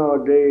I don't know,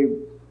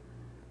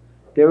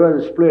 there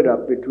was a split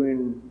up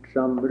between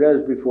some, but that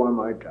was before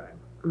my time.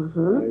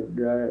 Mm-hmm.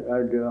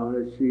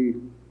 Let's see,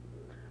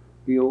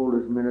 the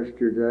oldest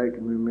minister that I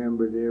can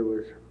remember there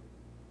was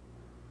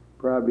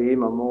probably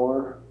Emma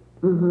Moore,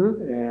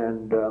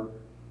 and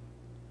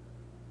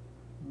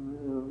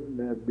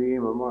that'd be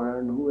Emma Moore,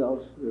 and who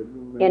else?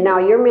 And now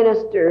your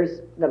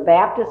ministers, the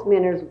Baptist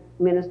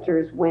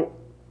ministers went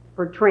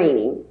for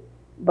training,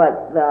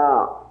 but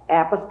the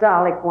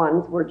apostolic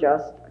ones were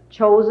just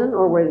chosen,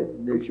 or were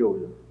they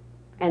chosen?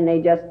 And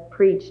they just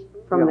preached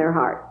from their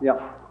heart.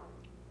 Yeah.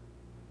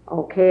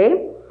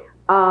 Okay.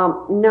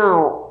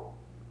 Now,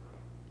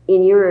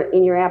 in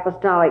your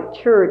apostolic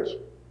church,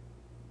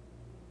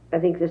 I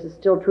think this is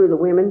still true, the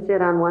women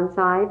sit on one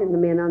side and the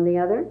men on the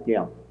other?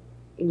 Yeah.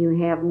 And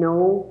you have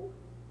no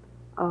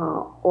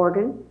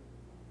organ?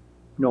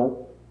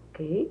 No.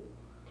 Okay.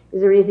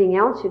 Is there anything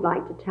else you'd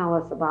like to tell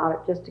us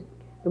about it?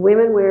 The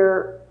women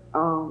wear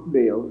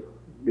Veils.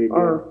 They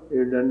Or-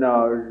 did.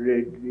 No,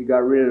 they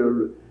got rid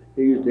of.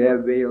 They used to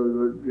have veils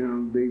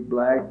with big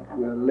black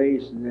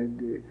lace,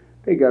 and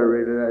they got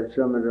rid of that.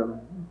 Some of them,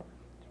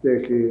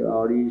 especially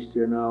out east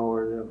now,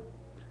 where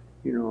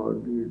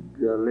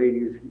the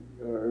ladies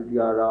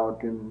got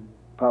out in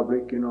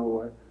public.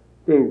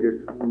 They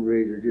just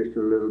raised just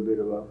a little bit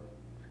of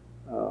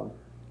a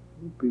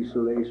piece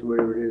of lace,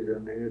 whatever it is,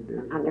 on their head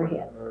there. On their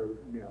head.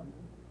 Yeah.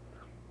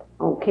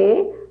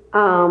 Okay.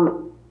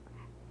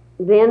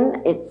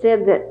 Then it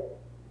said that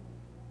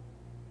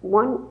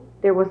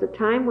there was a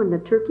time when the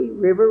Turkey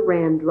River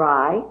ran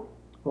dry.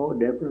 Oh,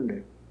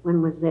 definitely.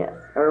 When was this?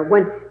 Or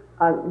when,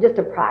 just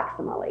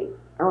approximately?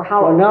 Or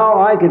how? Well,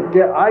 now I could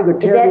tell Is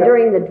that you.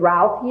 during the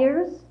drought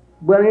years?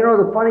 Well,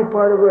 the funny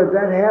part of it,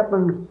 that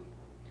happened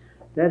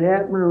when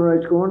I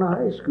was going to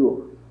high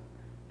school.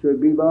 So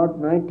it'd be about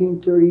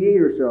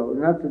 1938 or so.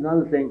 And that's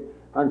another thing.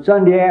 On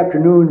Sunday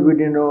afternoons, we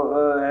didn't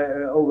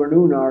over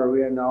noon hour,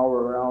 we had an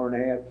hour and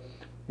a half.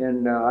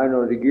 And I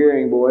know the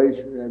Gearing boys,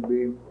 that'd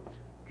be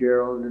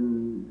Gerald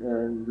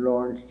and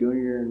Lawrence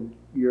Jr. and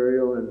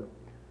Uriel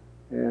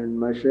and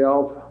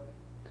myself,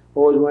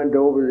 always went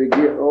over the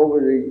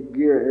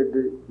gear.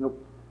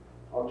 Nope.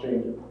 I'll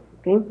change it.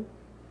 Okay.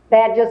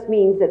 That just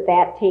means that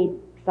tape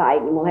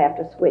side, and we'll have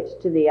to switch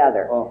to the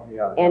other. Oh,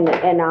 yeah.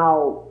 And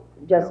I'll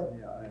just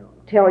Yeah, I know.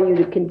 tell you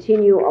to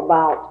continue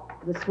about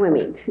the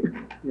swimming.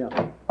 Yeah.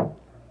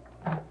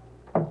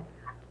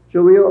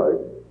 So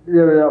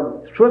there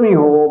was a swimming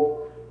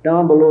hole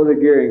down below the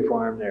Gearing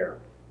farm there.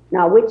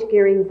 Now, which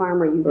Gearing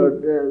farm are you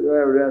with?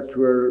 That's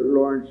where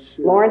Lawrence.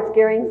 Lawrence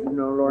Gearing?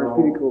 No, Lawrence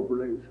Petticoat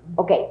lives.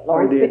 Okay,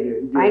 Lawrence.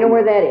 did. I know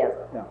where that is.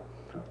 Yeah.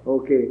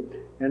 Okay.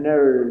 And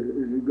there,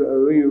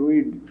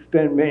 we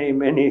spent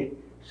many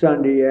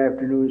Sunday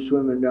afternoons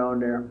swimming down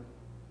there.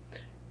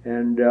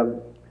 And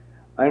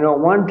I know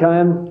one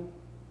time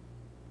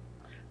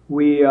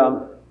we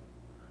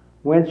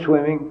went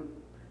swimming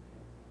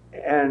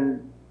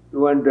and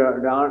went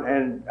down,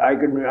 and I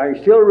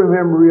still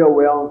remember real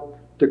well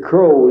the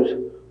crows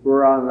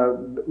were on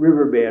the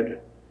riverbed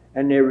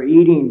and they were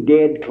eating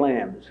dead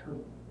clams.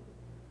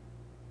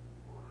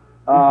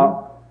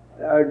 The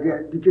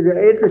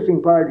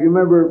interesting part, you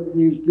remember,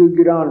 you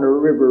get on the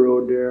river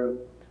road there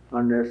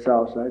on the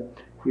south side.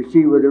 You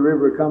see where the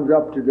river comes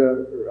up to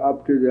the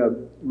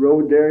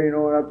road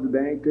there, up the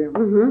bank there.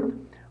 Mm-hmm.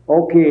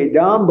 Okay,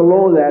 down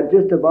below that,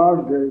 just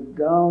about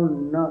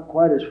down, not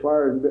quite as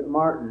far as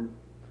Martin,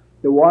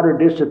 the water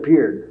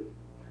disappeared.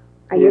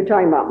 Are you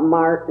talking about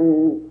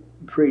Martin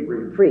Freed.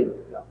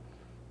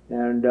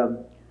 And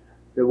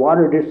the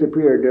water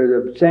disappeared. There's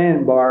a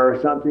sandbar or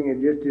something, it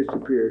just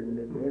disappeared.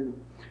 Then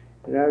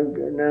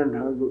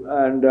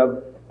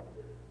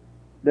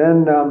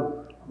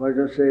what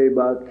did I say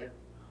about?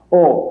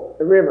 Oh,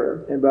 the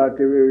river. about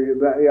the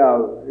river. Yeah,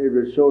 it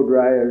was so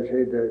dry. I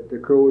say the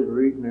crows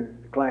were eating the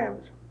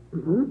clams.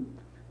 Mm-hmm.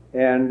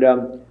 And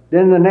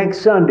then the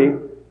next Sunday,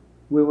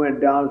 we went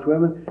down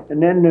swimming,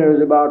 and then there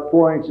was about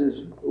 4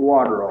 inches of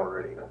water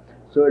already.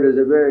 So it is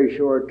a very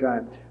short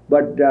time.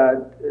 But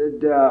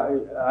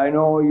I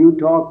know you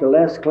talked to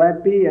Les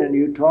Cleppy, and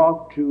you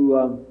talked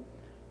to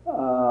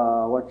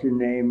what's his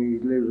name? He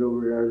lives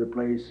over there, the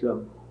place.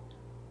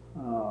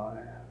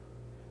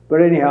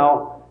 But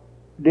anyhow,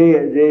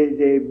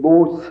 they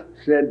both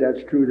said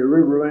that's true. The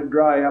river went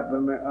dry up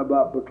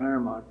about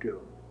Claremont too.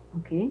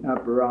 Okay.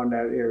 Up around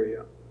that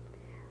area.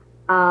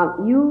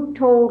 You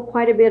told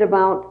quite a bit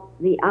about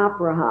the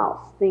Opera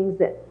House, things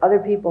that other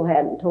people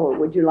hadn't told.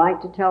 Would you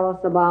like to tell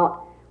us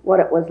about what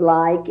it was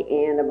like,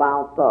 and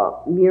about the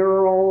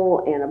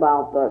mural, and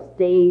about the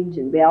stage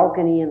and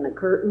balcony and the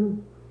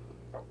curtain?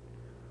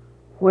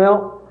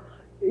 Well,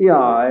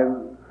 yeah,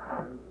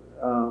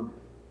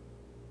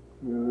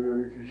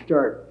 to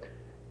start.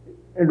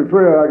 And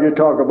first, I'll just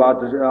talk about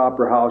the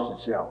Opera House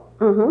itself.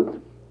 Mm-hmm.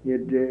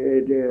 It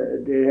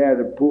had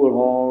a pool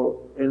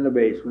hall in the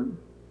basement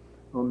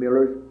on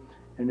Miller's,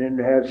 and then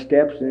they had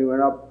steps, and they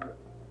went up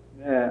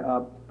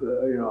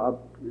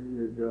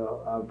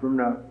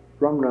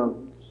from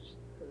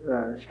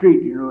the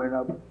street, and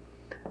up,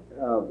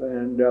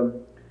 and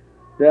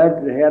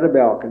that had a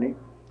balcony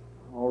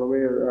all the way,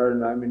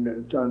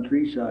 it's on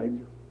 3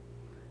 sides,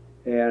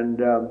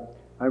 and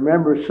I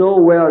remember so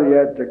well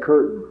yet the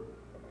curtain.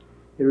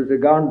 It was a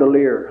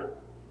gondolier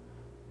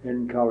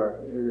in color,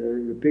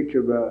 a picture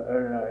of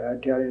an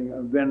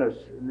Italian Venice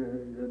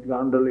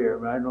gondolier.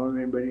 I don't know if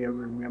anybody ever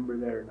remember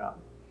that or not.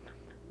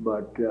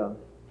 But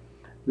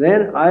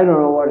then I don't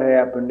know what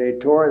happened. They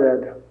tore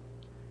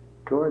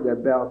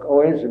that balcony.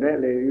 Oh,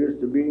 incidentally, it used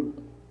to be.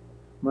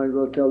 Might as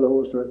well tell the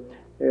whole story.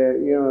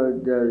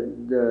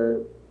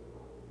 The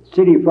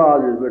city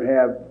fathers would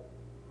have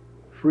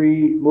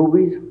free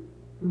movies,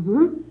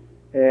 Mm-hmm.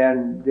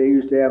 and they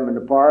used to have them in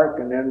the park,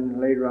 and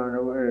then later on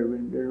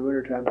in the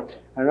wintertime.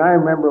 And I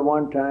remember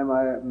one time,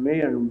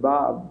 me and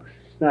Bob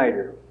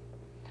Snyder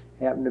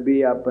happened to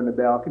be up on the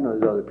balcony.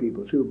 There's other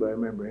people too, but I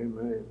remember him.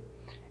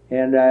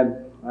 And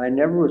I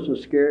never was so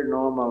scared in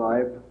all my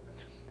life.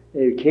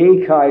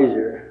 Kay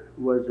Kaiser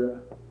was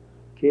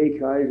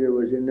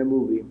in the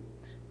movie.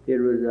 It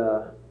was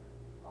a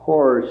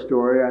horror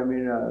story. I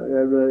mean,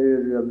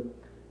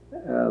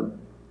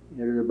 it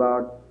was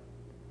about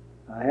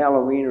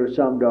Halloween or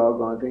some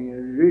doggone thing.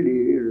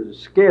 It was a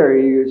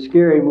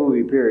scary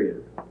movie,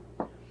 period.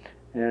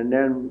 And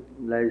then,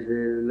 like I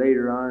said,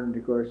 later on,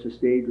 of course, the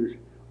stage was.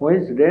 Well,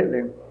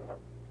 incidentally,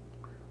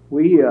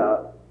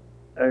 Hilda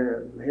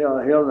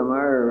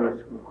Meyer was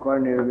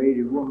quite an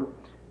innovative woman,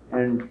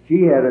 and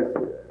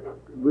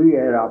we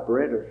had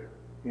operettas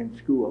in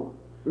school,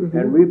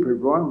 and we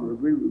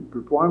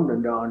performed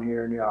them down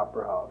here in the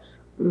Opera House.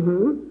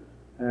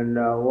 And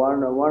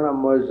one of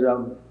them was,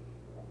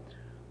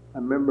 I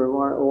remember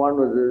one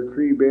was the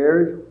Three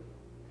Bears,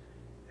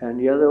 and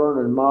the other one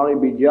was Molly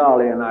Be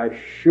Jolly, and I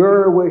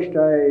sure wished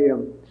I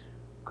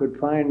could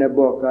find a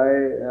book.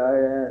 I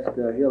asked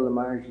Hilda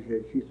Meyer, she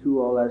said she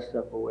threw all that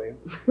stuff away.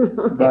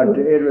 But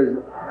it was,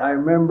 I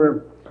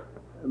remember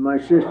my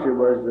sister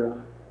was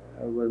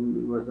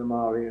the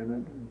Molly in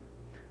it.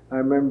 I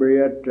remember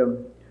yet,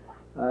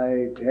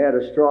 I had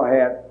a straw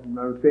hat,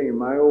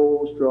 my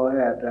old straw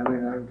hat. I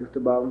mean, I just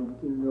about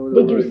know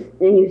the words.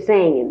 And you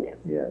sang in this?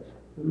 Yes.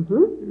 It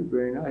was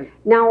very nice.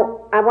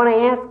 Now, I want to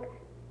ask,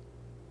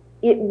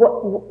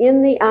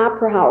 in the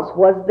Opera House,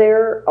 was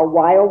there a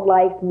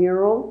wildlife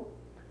mural?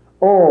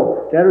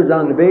 Oh, that was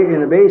in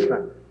the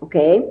basement.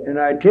 Okay. And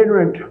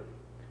itinerant,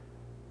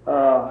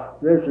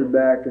 this was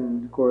back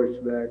in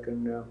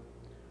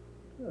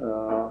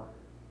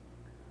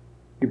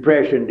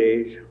Depression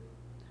days.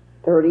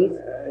 30s.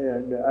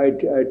 And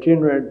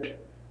itinerant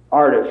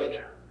artist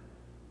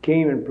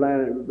came and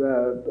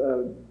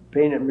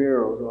painted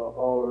murals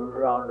all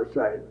around the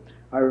site.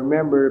 I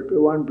remember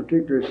one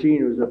particular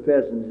scene was a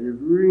pheasant. It was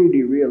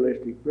really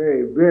realistic,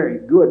 very, very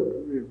good.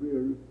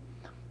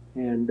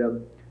 And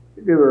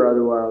there were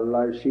other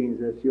wildlife scenes.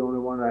 That's the only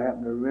one I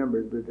happen to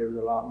remember, but there was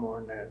a lot more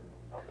than that.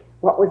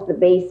 What was the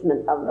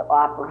basement of the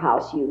Opera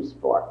House used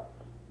for?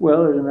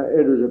 Well,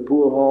 it was a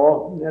pool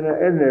hall and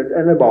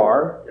a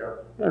bar. Yeah.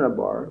 And a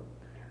bar.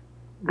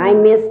 I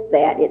missed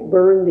that. It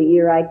burned the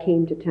year I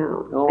came to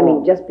town. Oh, I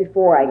mean, just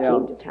before I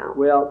came to town.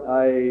 Well,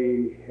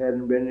 I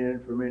hadn't been in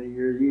it for many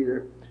years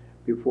either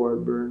before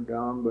it burned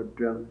down, but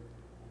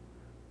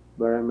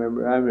I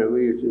remember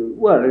we used to,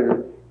 well,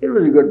 it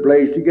was a good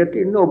place to get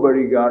to.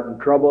 Nobody got in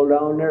trouble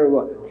down there.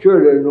 Well,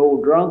 sure, there's an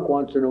old drunk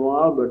once in a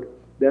while, but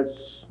that's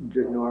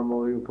just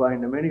normal. You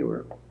find them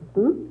anywhere.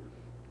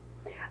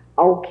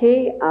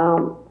 Okay,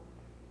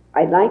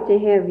 I'd like to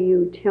have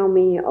you tell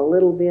me a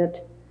little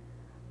bit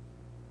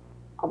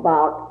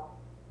about,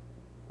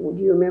 do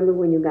you remember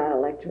when you got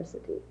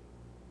electricity?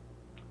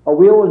 Oh,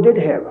 we always did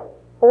have them.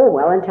 Oh,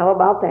 well, and tell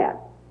about that.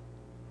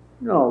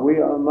 No,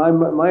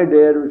 my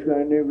dad was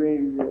going to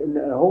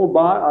a whole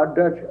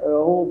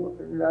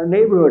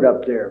neighborhood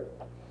up there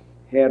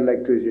had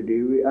electricity.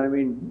 You had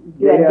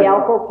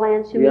Delco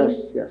plants, you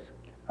mean? Yes.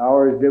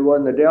 Ours, there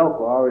wasn't the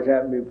Delco. Ours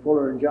happened to be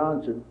Fuller and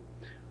Johnson.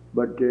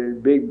 But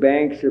big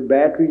banks of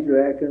batteries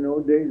back in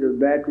those days, the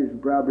batteries were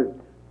probably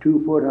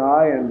 2 foot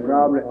high and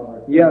probably,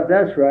 yeah,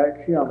 that's right,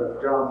 yeah.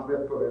 John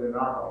Smith put it in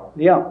our house.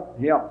 Yeah.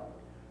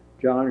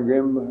 John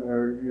Grimm,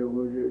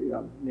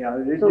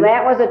 yeah. So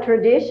that was a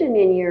tradition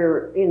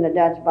in the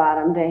Dutch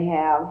Bottom to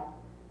have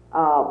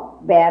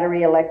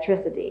battery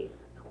electricity.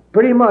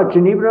 Pretty much,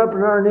 and even up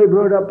in our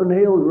neighborhood, up in the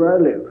hills where I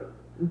live,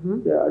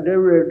 there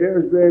was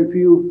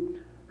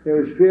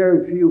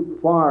very few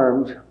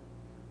farms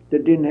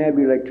that didn't have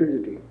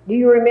electricity. Do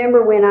you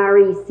remember when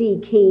REC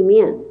came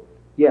in?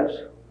 Yes.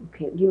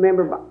 Okay. Do you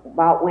remember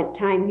about when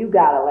time you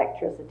got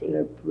electricity?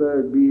 That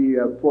would be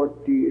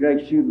 40.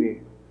 Excuse me.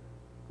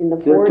 In the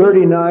 40s?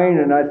 39,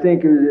 and I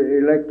think it was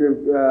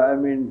electric.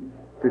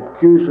 The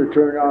juice was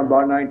turned on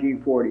about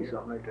 1940,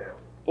 something like that.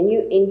 And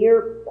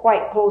you're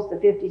quite close to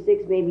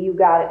 56. Maybe you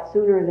got it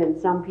sooner than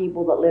some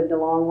people that lived a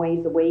long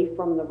ways away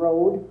from the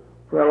road.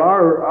 Well,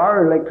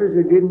 our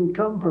electricity didn't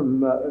come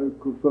from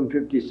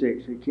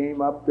 56. It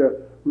came up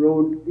the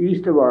road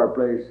east of our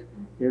place.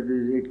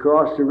 It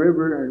crossed the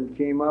river and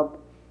came up,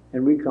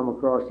 and we come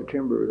across the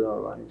timber with our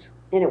lines.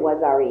 And it was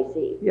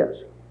REC?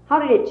 Yes. How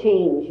did it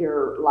change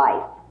your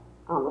life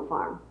on the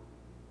farm?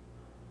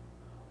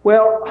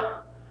 Well,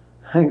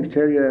 I can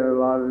tell you a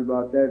lot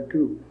about that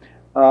too.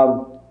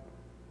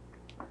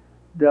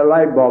 The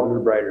light bulbs were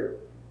brighter.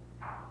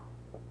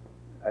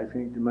 I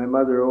think that my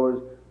mother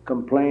always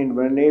complained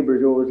when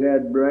neighbors always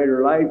had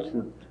brighter lights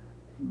than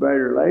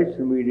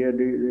we did.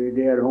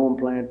 They had a home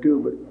plant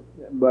too,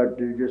 but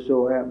it just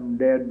so happened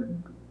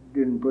Dad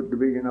didn't put the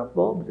big enough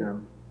bulbs in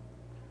them.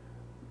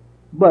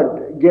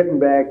 But getting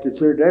back to that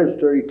was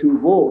 32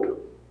 volt,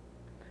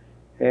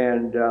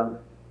 and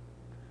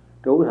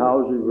those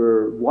houses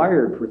were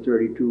wired for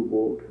 32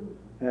 volt,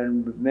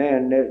 And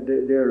man,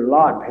 they're a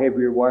lot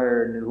heavier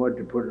wiring than what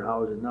they put in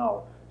houses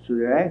now. So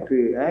they're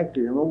actually,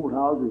 them old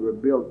houses were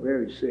built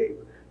very safe.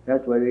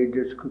 That's why they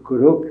just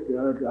could hook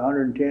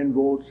 110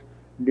 volts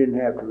and didn't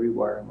have to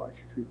rewire much.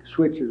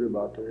 Switches are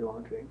about the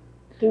only thing.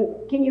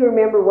 Can you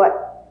remember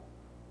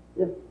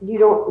you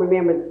don't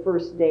remember the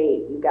first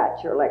day you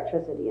got your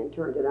electricity and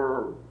turned it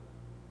on?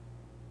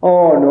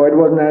 Oh no, it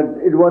wasn't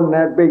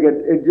that big.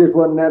 It just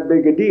wasn't that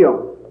big a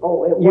deal.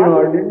 Oh, it You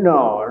know, wasn't?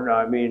 no.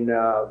 I mean,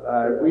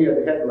 We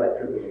had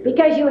electricity.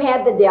 Because you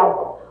had the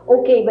Delco.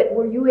 Okay, but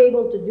were you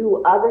able to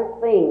do other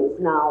things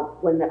now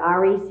when the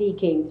REC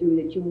came through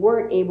that you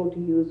weren't able to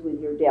use with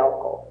your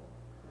Delco?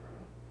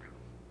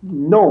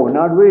 no,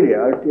 not really.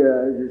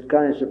 It's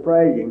kind of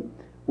surprising.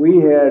 We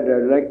had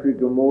an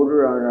electrical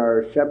motor on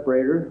our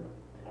separator,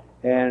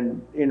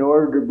 and in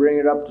order to bring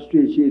it up to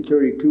speed, see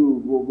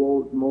 32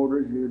 volt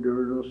motors, they're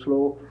a little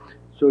slow.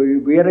 So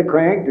we had a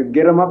crank to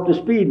get them up to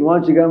speed, and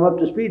once you got them up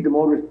to speed, the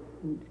motor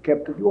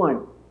kept it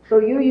going. So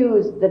you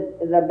used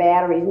the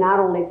batteries not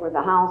only for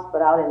the house,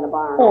 but out in the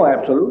barn? Oh,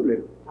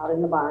 absolutely. Out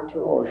in the barn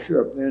too? Oh,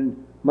 sure. And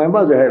my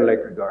mother had an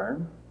electric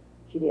iron.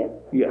 She did?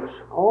 Yes.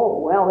 Oh,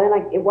 well, then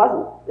it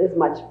wasn't as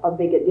much a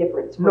big a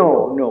difference for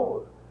you.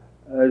 No.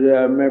 I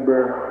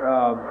remember,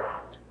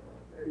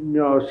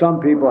 some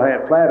people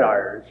had flat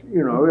irons.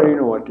 You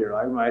know what they're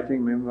like. I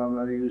think my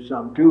mother used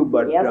some too,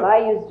 but Yes,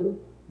 I used them.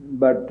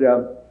 But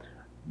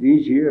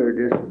these here,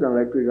 this is an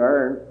electric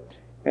iron,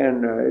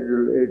 and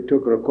it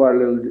took quite a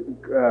little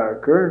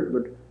current,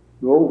 but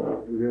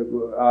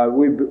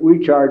we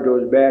charged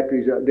those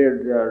batteries.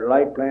 The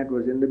light plant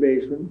was in the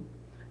basement,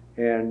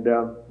 and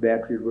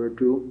batteries were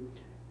too,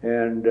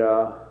 and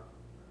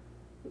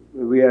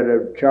we had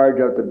to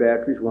charge out the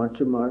batteries once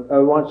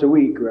a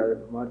week,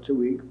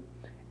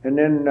 and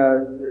then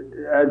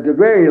at the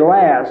very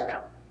last,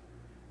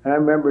 and I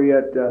remember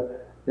yet that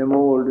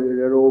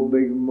old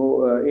big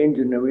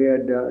engine that we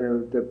had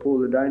to pull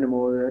the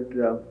dynamo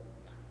that.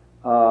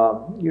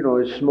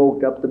 It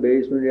smoked up the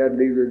basement. You had to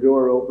leave the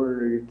door open,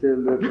 and you still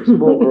let the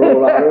smoke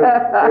roll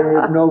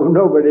out.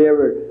 Nobody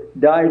ever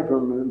died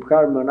from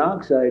carbon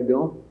monoxide,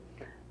 though.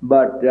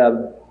 But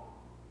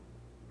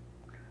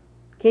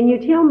can you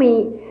tell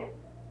me,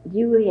 do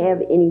you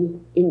have any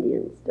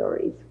Indian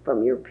stories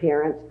from your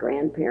parents,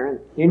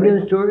 grandparents?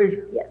 Indian stories?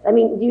 Yes. I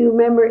mean, do you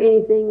remember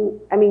anything?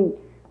 I mean,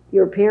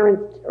 your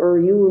parents or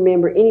you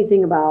remember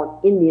anything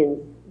about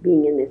Indians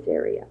being in this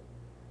area?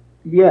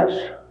 Yes.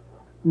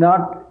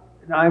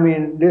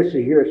 This is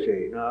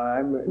hearsay. Now,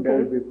 I've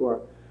done it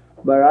before.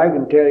 But I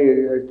can tell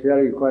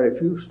you quite a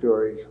few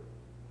stories.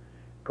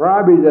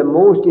 Probably the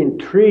most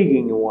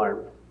intriguing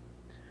one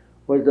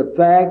was the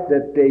fact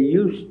that they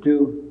used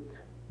to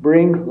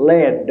bring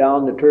lead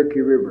down the Turkey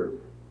River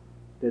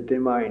that they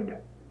mined.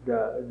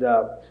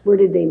 Where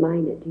did they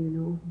mine it, do you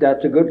know?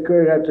 That's a good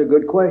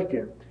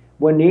question.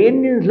 When the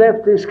Indians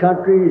left this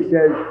country, he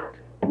said,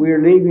 "We're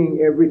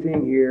leaving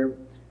everything here."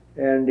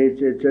 And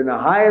it's in the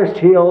highest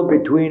hill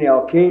between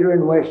Elgin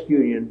and West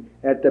Union.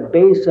 At the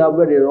base of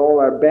it is all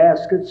our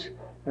baskets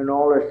and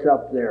all our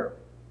stuff there.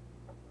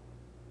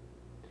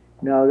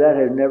 Now that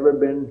has never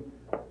been.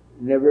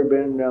 You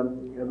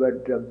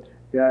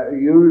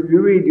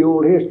read the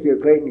old history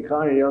of Clayton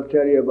County, they'll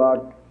tell you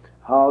about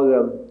how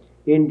the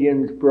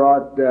Indians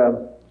brought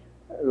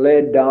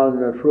lead down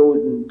the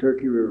frozen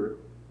Turkey River.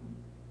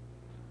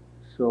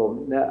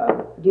 So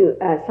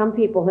some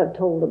people have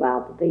told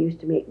about that they used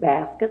to make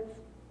baskets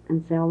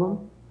and sell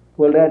them.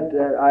 Well, that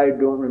I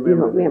don't remember. You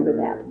don't remember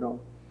that? No.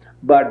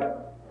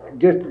 But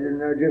just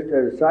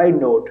as a side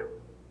note,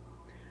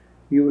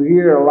 you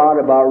hear a lot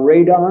about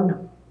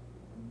radon,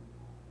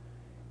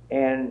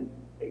 and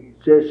it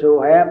just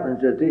so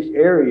happens that this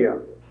area,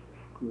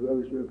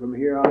 from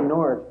here on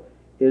north,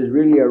 is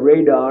really a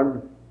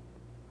radon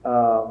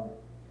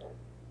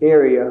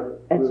area.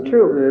 That's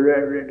true.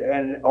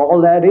 And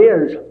all that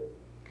is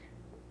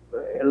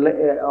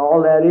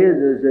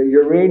a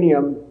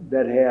uranium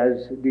that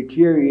has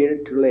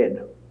deteriorated to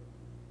lead.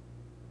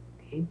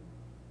 Okay.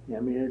 I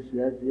mean, it's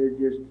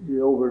just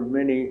over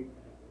many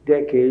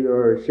decades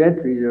or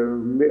centuries or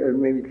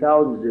maybe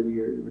thousands of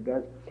years. But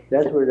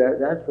that's where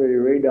the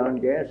radon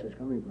gas is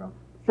coming from.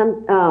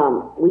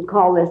 We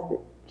call this the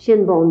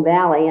Shinbone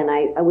Valley, and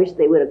I wish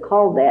they would have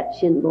called that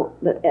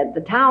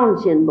the town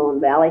Shinbone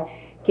Valley.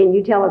 Can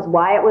you tell us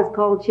why it was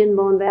called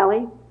Shinbone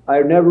Valley?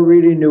 I never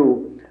really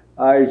knew.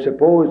 I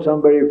suppose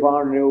somebody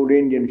found an old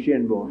Indian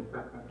shinbone.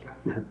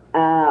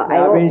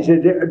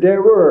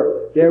 There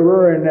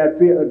were in that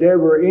field, there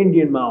were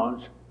Indian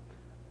mounds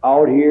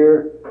out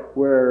here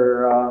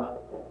where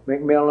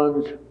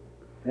McMillans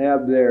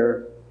have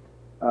their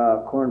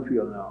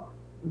cornfield now.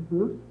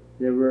 Mm-hmm.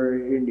 There were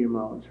Indian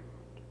mounds.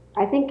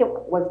 I think it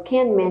was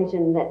Ken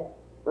mentioned that,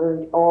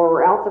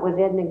 or else it was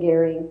Edna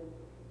Gary,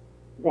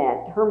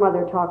 that her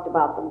mother talked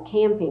about them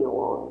camping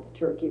along the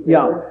Turkey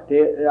River.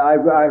 Yeah, I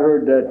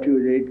heard that too.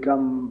 They'd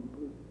come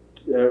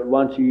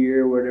once a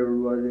year, whatever it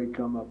was, they'd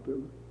come up there.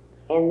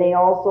 And they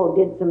also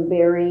did some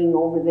burying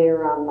over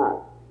there on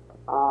the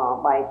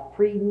by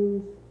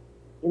Frieden's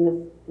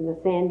in the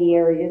sandy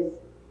areas.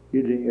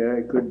 You think,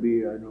 it could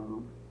be, I don't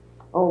know.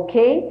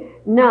 Okay,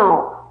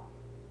 now,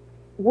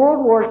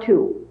 World War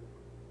II.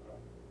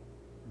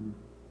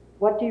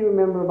 What do you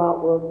remember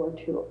about World War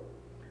II?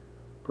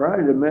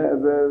 Probably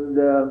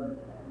the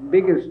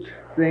biggest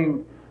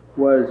thing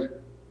was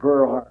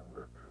Pearl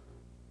Harbor.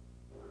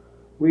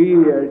 We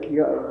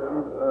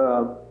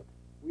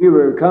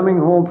were coming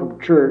home from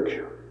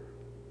church,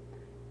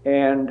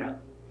 and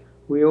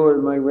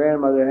my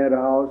grandmother had a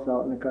house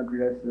out in the country.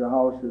 That's the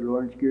house at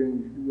Lawrence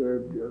Gearing's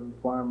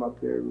farm up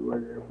there,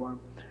 their farm,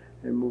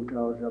 and moved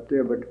house up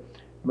there. But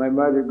my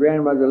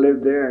grandmother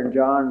lived there, and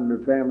John and the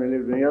family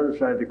lived on the other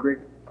side of the creek.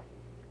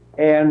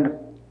 And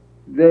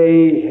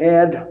they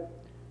had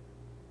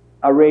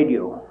a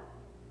radio.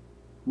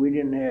 We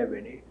didn't have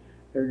any.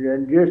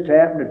 And just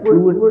happened to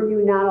Were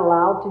you not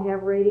allowed to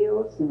have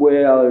radios?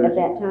 Well, at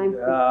that time?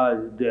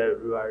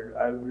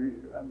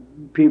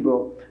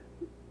 People,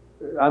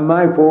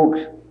 my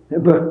folks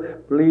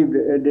believed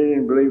they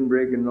didn't believe in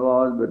breaking the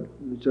laws, but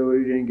so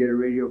we didn't get a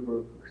radio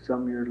for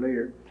some years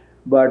later.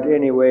 But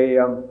anyway,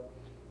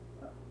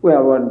 well,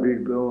 it wouldn't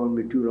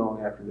be too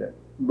long after that.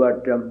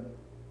 But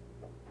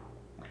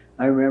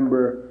I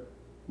remember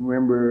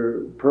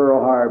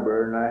Pearl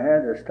Harbor, and I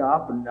had to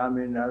stop, and I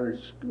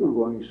was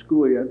going to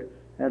school yet.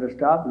 Had to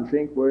stop and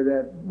think where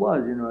that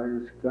was. I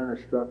just kind of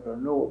struck a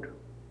note,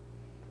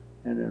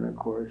 and then of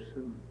course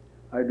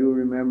I do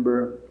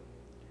remember.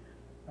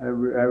 I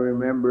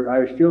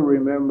still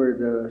remember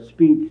the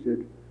speech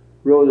that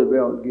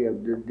Roosevelt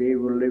gave the day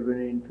we're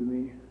living in to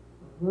me.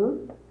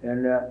 Mm-hmm.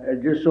 And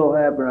it just so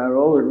happened I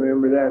always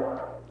remember that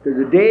because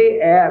the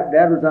day after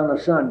that was on a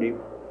Sunday,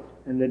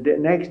 and the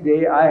next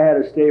day I had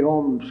to stay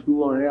home from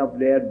school and help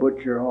Dad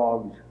butcher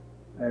hogs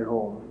at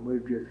home. We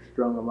just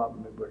strung them up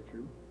and we butchered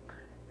them.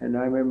 And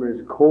I remember it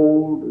was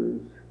cold,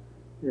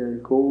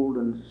 cold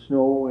and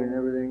snow and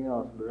everything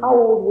else. But how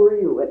old were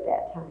you at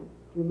that time?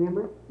 Do you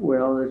remember?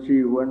 Well, let's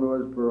see, when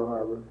was Pearl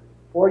Harbor?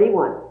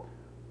 41.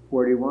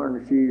 41,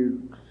 let's see,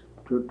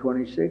 to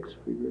 26,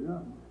 figure it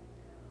out.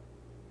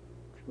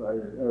 So I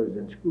was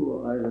in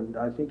school,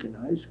 I think in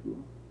high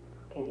school.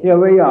 Okay. Yeah,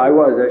 I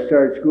was. I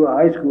started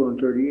high school in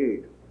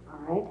 38. All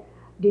right.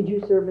 Did you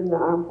serve in the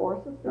armed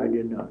forces? I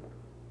did not.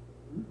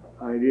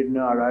 I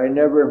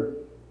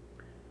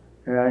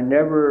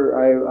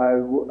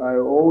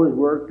always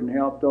worked and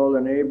helped all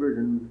the neighbors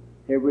and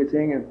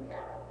everything. And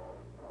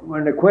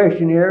when the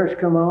questionnaires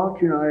come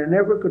out, I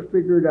never could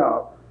figure it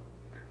out.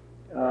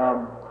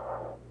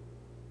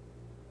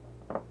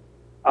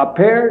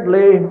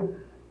 Apparently,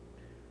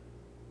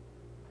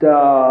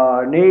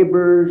 the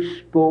neighbors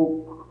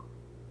spoke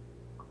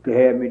to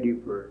have me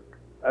deferred.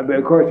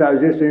 Of course, I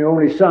was just the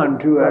only son,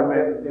 too.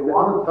 They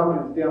wanted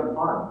somebody to stay on the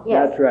farm.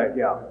 Yes. That's right,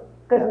 yeah.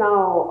 Because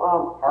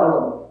now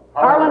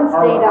Harlan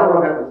stayed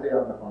on had to stay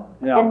on the farm.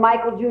 Yeah. and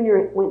Michael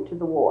Jr. went to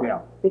the war. Yeah.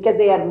 Because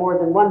they had more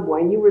than one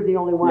boy, and you were the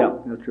only one. Yeah,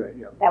 that's right,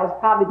 yeah. That was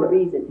probably the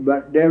reason.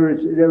 But there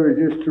was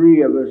just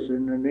three of us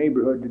in the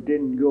neighborhood that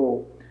didn't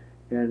go,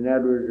 and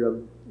that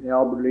was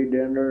Albert Lee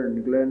Denner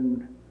and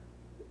Glenn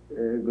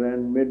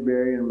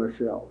Midbury and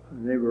myself,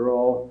 and they were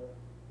all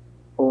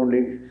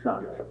only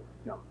sons.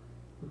 Yeah.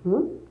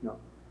 Mm-hmm. Yeah.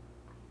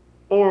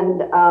 And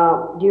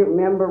do you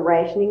remember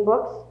rationing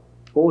books?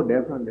 Oh,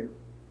 definitely.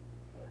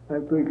 I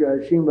think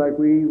it seemed like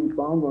we even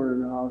found one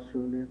in the house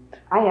from there.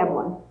 I have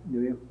one.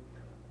 Do you?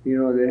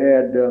 They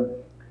had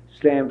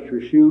stamps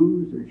for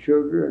shoes and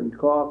sugar and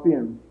coffee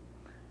and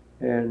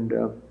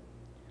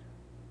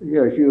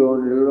yes, you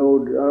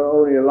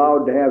only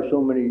allowed to have so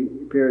many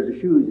pairs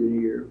of shoes in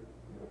a year.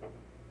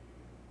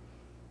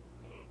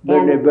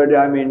 But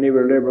I mean, they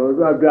were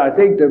liberal. I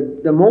think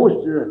the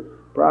most,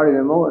 probably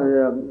the most,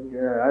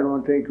 I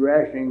don't think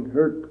rationing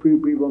hurt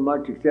people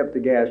much except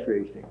the gas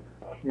rationing.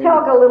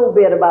 Talk a little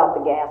bit about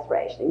the gas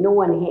rationing. No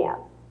one has.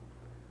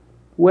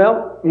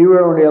 Well, you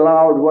were only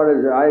allowed,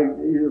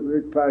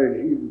 you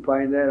can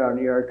find that on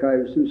the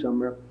archives too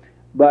somewhere,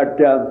 but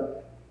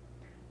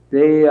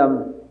they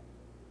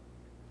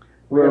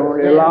were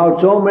only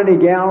allowed so many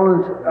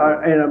gallons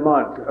in a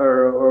month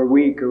or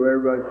week or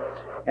whatever,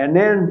 and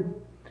then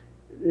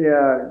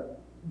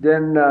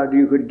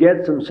you could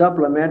get some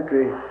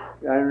supplementary.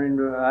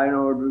 I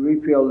know we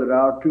filled it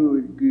out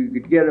too. You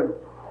could get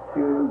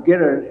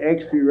an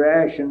extra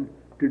ration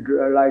to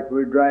like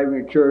we're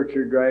driving to church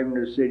or driving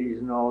to cities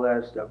and all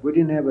that stuff. We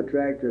didn't have a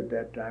tractor at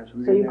that time,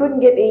 so you couldn't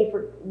get any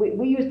for.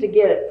 We used to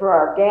get it for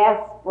our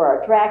gas for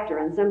our tractor,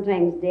 and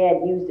sometimes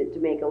Dad used it to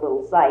make a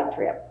little side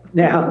trip.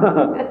 Yeah,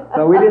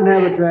 no, we didn't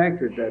have a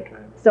tractor at that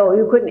time. So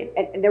you couldn't.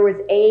 And there was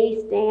A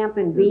stamp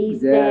and B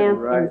stamp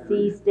right. and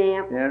C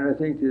stamp. And I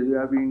think you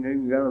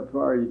got as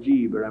far as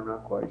G, but I'm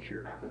not quite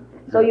sure.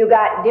 So you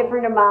got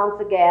different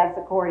amounts of gas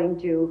according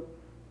to.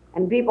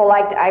 And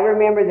I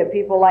remember that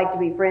people liked to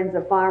be friends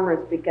of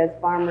farmers because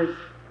farmers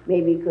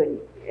maybe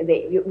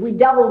we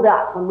doubled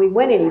up. When we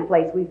went any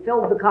place, we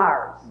filled the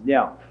cars.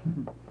 Yeah.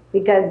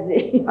 Because.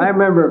 I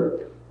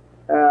remember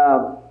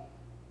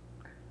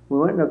we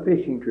went on a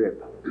fishing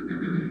trip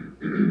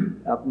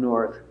up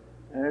north.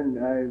 And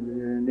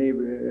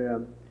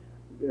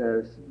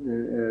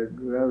that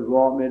was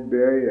Walt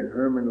Midbury and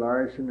Herman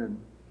Larson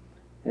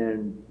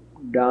and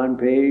Don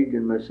Page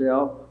and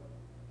myself.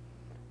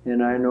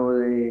 And I know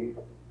they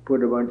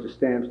put a bunch of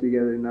stamps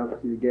together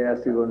enough to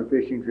gas to go on a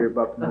fishing trip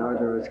up in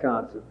northern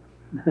Wisconsin.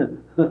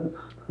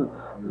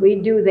 We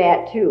do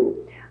that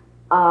too.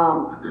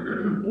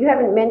 You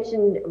haven't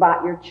mentioned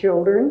about your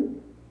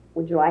children.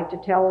 Would you like to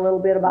tell a little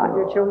bit about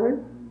your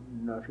children?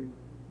 Nothing.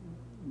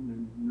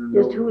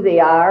 Just who they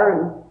are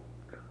and...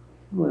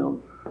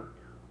 Well,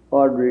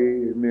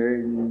 Audrey is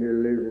married and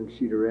lives in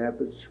Cedar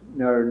Rapids.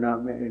 No, not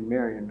in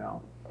Marion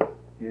now.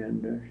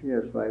 And she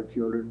has 5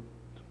 children.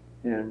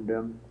 And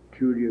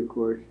Trudy, of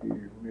course,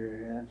 she's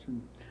Mary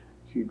Hanson.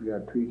 She's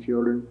got 3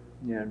 children.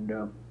 And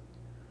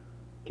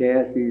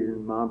Kathy's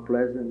in Mount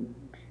Pleasant.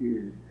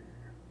 She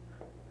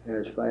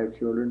has 5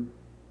 children.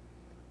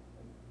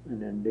 And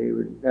then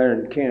David,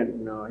 and Kent,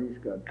 no, he's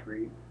got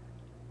 3.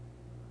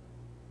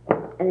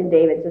 And then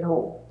David's at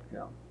home.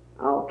 Yeah.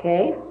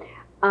 Okay.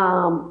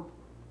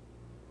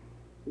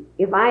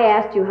 If I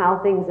asked you how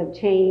things have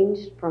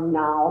changed from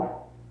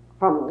now,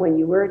 from when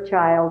you were a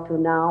child to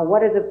now,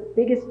 what are the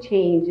biggest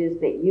changes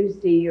that you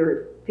see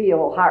or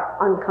feel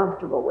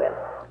uncomfortable with?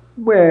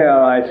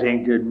 Well, I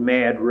think the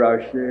mad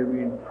rush. I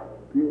mean,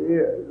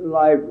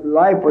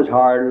 life was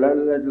hard.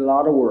 A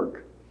lot of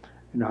work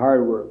and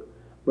hard work.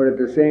 But at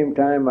the same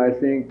time, I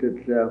think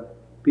that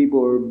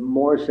people are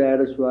more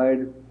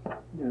satisfied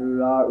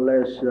and a lot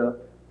less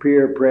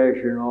peer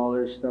pressure and all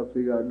this stuff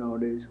they got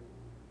nowadays.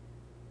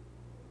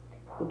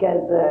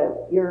 Because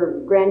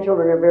your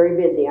grandchildren are very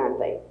busy, aren't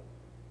they?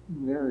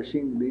 Yeah, they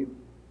seem to be.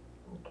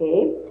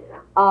 Okay.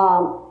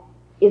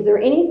 Is there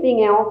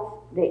anything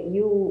else that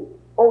you...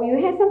 Oh, you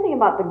had something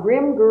about the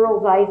Grimm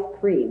Girls ice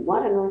cream.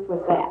 What on earth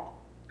was that?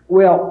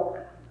 Well,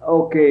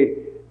 okay.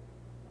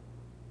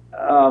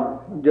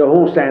 The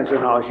whole Sanson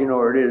house, you know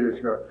where it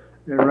is.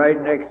 And right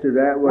next to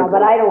that was... No,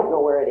 but I don't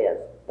know where it is.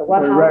 The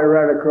what house?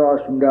 Right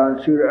across from Don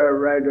Suter,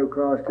 right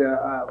across the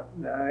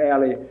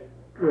alley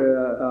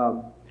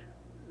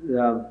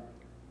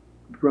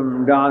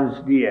from Don's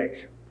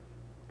DX.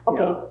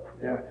 Okay.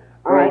 Yeah.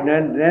 All Right. right.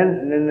 And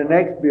then the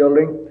next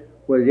building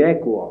was the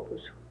Echo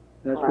office.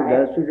 That's All what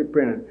right. that's what they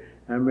printed.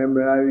 I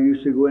remember I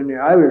used to go in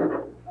there. I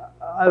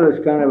was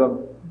kind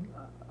of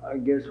I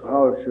guess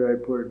how should I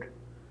put it?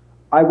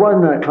 I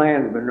wasn't a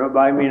Klansman. But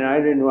I mean, I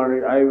didn't want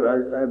to. I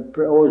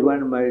always went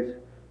to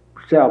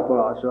myself a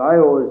lot, so I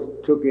always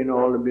took in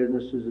all the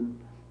businesses and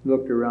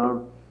looked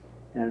around.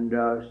 And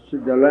so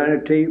the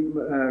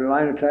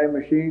linotype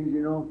machines,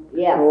 you know.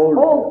 Yes. Old,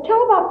 Oh,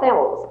 tell about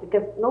those,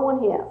 because no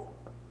one has.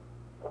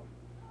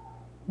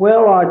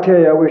 Well, I tell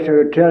you, I wish I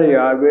could tell you.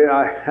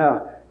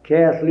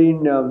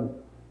 Kathleen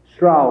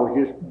Strauss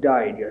just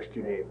died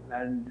yesterday,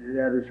 and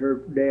that is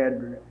her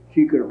dad.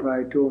 She could have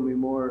probably told me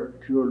more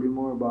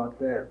about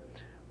that.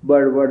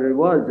 But what it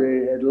was,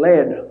 they had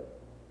lead.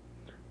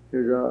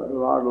 There's a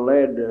lot of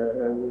lead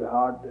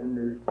hot,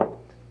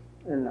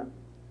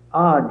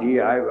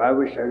 I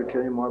wish I could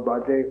tell you more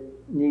about they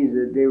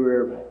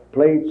were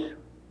plates.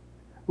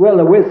 Well,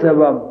 the width of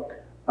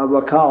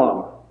a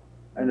column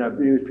in a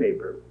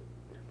newspaper.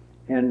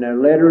 And the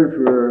letters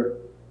were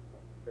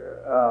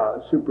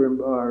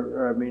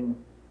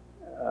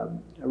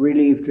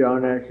relieved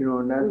on that, you know,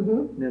 and that.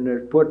 Mm-hmm. And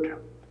they're put,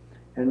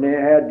 and they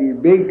had these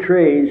big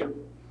trays,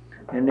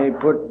 and they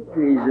put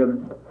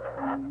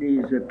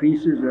these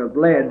pieces of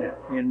lead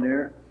in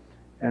there,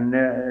 and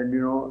you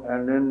know,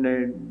 and then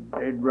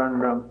they'd run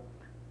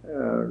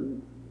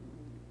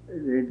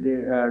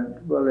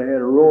they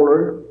had a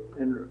roller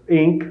and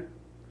ink,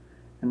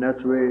 and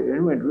that's the way it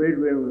went.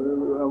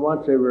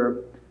 Once they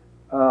were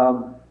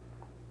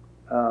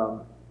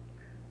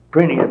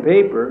printing a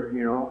paper,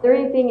 you know. Is there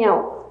anything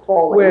else,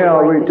 Paul?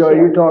 Well,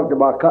 you talked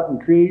about cutting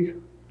trees.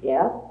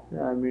 Yes.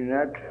 I mean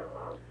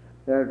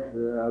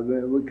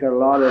we cut a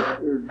lot of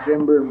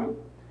timber.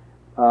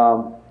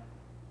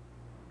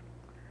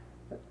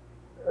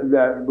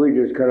 That we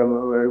just cut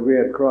them. We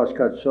had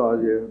cross-cut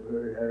saws. We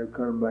had to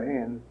cut them by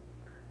hand.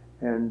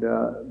 And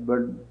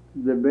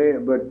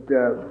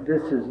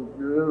this is a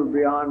little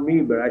beyond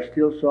me, but I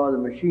still saw the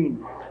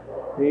machine.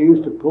 They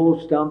used to pull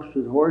stumps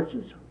with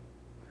horses.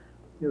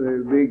 With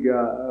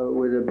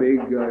a big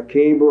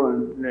cable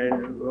and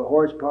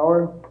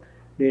horsepower.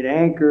 They'd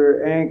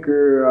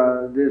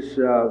anchor this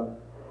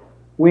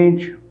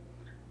winch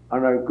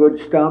on a good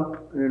stump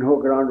and then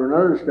hook it onto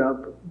another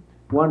stump,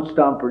 one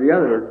stump or the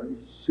other.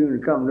 Soon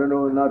to come.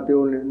 No, not the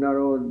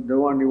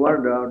one you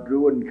wanted out. It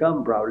wouldn't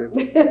come probably.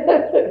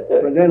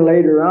 But then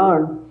later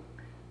on,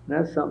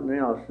 that's something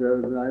else. I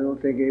don't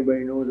think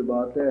anybody knows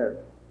about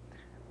that.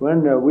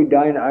 When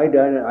I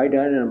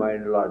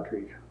dynamited a lot of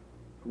trees.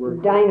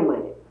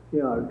 Dynamite.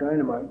 Yeah,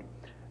 dynamite.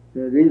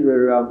 These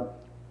were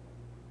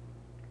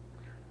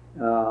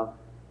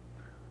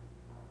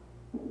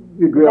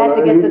you Is drill. that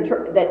to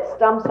get that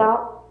stumps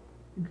out?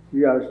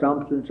 Yeah,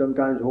 stumps and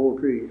sometimes whole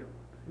trees.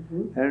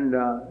 Mm-hmm. And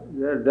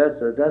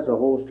that's a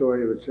whole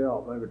story of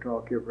itself. I could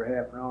talk here for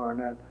half an hour on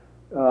that.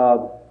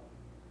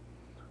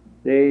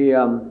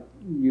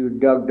 You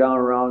dug down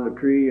around the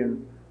tree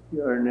and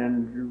and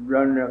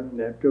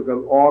then took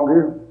an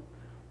auger.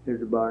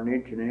 It's about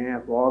 1.5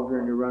 inch auger,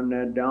 and you run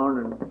that down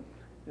and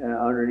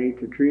underneath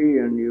the tree,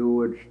 and you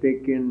would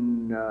stick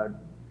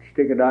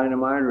a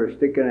dynamite or a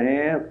stick and a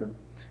half, and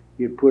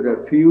you'd put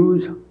a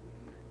fuse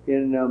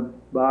in the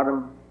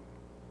bottom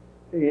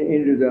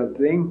into the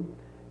thing,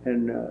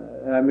 and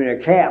a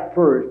cap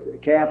first, a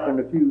cap and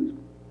a fuse,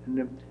 and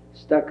then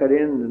stuck it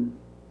in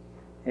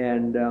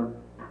and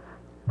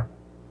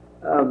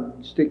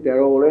stick that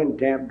hole in,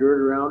 tamp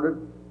dirt around it,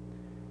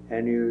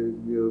 and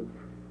you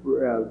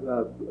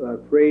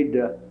frayed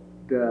the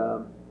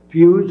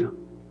fuse.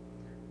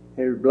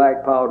 There's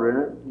black powder in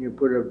it. You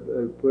put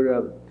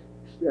a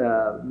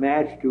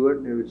match to it,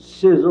 and it would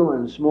sizzle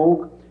and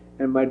smoke.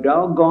 And my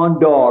doggone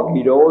dog,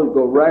 he'd always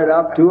go right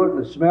up to it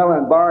and smell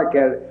and bark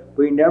at it.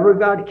 But he never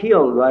got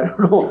killed. I don't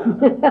know.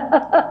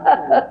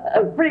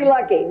 Pretty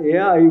lucky.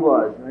 Yeah, he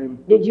was.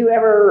 Did you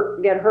ever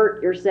get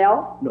hurt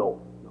yourself? No.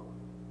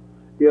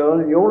 The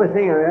only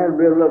thing I had,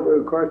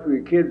 of course, we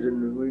were kids,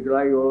 and we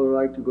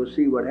like to go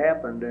see what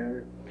happened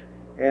there.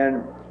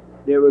 And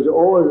there was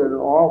always an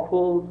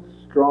awful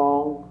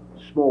strong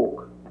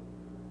smoke,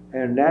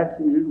 and that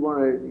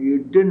you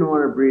didn't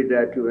want to breathe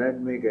that too.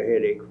 That'd make a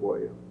headache for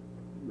you.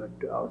 But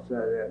outside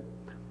that,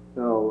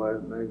 no.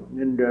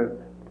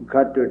 We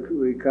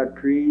cut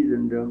trees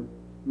and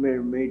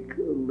made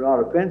a lot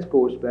of fence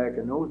posts back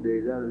in those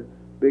days. That was a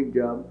big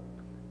job.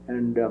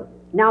 And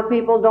now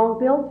people don't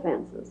build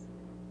fences.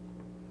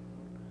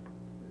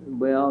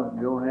 Well,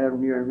 don't have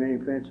near as many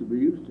fences we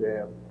used to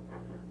have.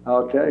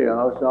 I'll tell you,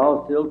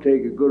 I'll still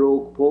take a good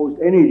oak post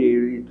any day.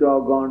 These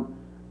doggone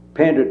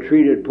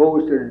treated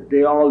posts, and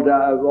they all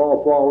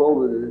fall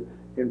over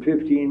in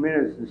 15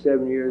 minutes and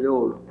 7 years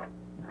old.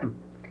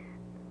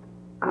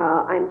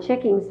 I'm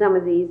checking some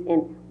of these,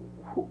 and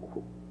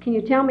can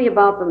you tell me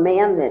about the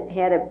man that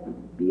had a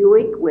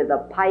Buick with a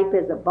pipe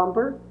as a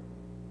bumper?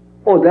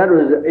 Oh, that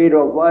was an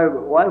 805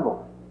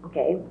 Wyville.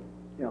 Okay.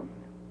 Yeah.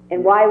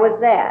 And why was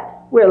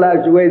that? Well,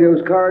 that's the way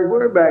those cars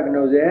were back in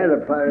those days. They had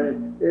a pipe.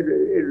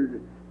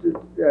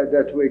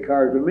 That's the way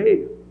cars were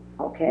made.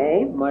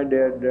 Okay. My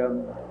dad,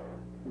 the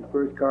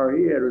first car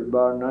he had was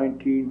about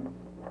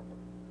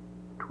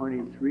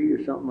 1923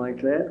 or something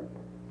like that,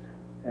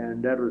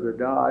 and that was a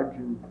Dodge,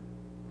 and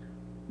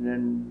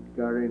then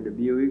got into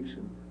Buicks,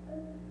 and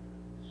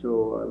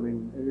so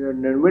in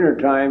the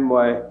wintertime,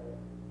 why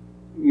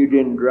you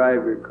didn't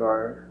drive your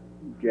car,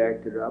 you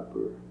jacked it up,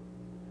 or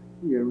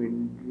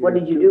what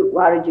did you do?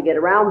 How did you get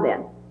around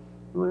then?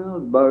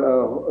 Well,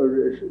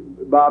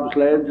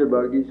 bobsleds or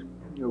buggies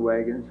or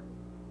wagons.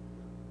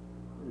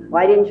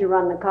 Why didn't you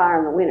run the car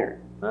in the winter?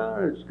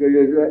 It's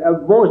good.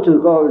 Most of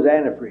the car was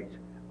antifreeze.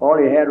 All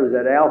you had was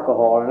that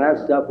alcohol, and that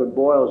stuff would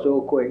boil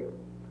so quick.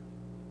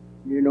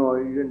 You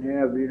didn't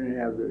have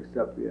the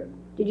stuff yet.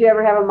 Did you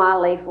ever have a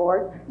Model A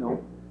Ford? No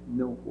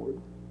Ford.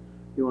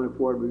 The only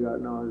Ford we got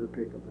now is a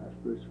pickup. That's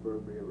the first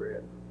Ford we ever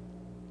had.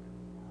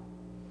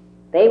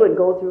 They would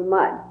go through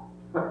mud.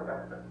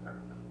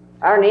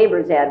 Our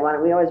neighbors had one,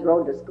 and we always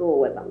rode to school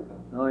with them.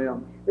 Oh yeah.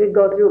 We'd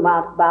go through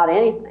about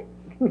anything.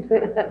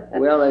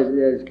 Well,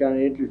 it's kind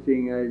of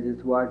interesting. I was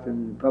just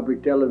watching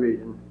public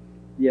television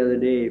the other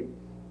day.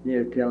 They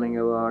were telling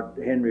about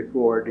Henry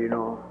Ford, and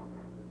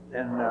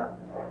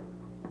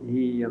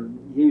he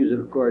was,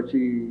 of course, he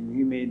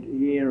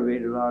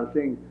innovated a lot of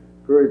things.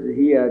 First,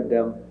 he had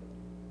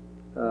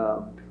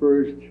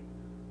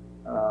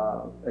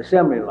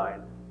assembly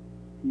line.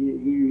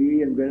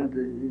 He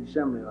invented the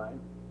assembly line,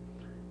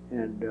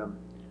 and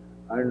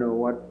I don't know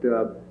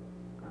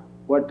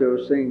what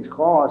those things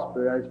cost,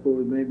 but I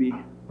suppose maybe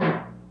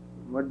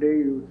what they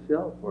you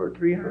sell for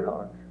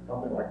 $300.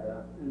 Something like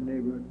that.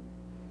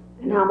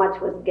 And how much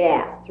was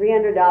gas?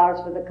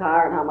 $300 for the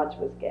car, and how much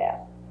was gas?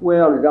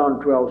 Well, it's down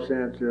 12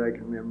 cents that I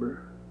can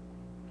remember.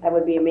 That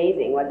would be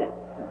amazing, wouldn't it?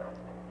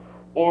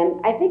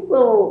 And I think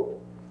we'll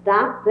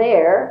stop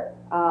there.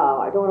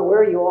 I don't want to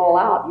wear you all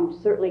out. You've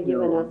certainly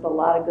given us a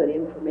lot of good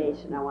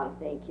information. I want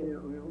to thank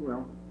you. Yeah,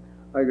 well,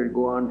 I could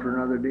go on for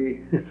another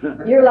day.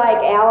 You're like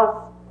Alice,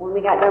 when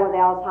we got done with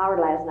Alice Howard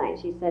last night.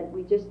 She said,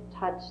 we just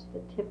touched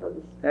the tip of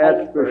the iceberg.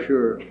 That's for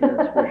sure.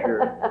 That's for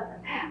sure.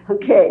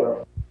 Okay.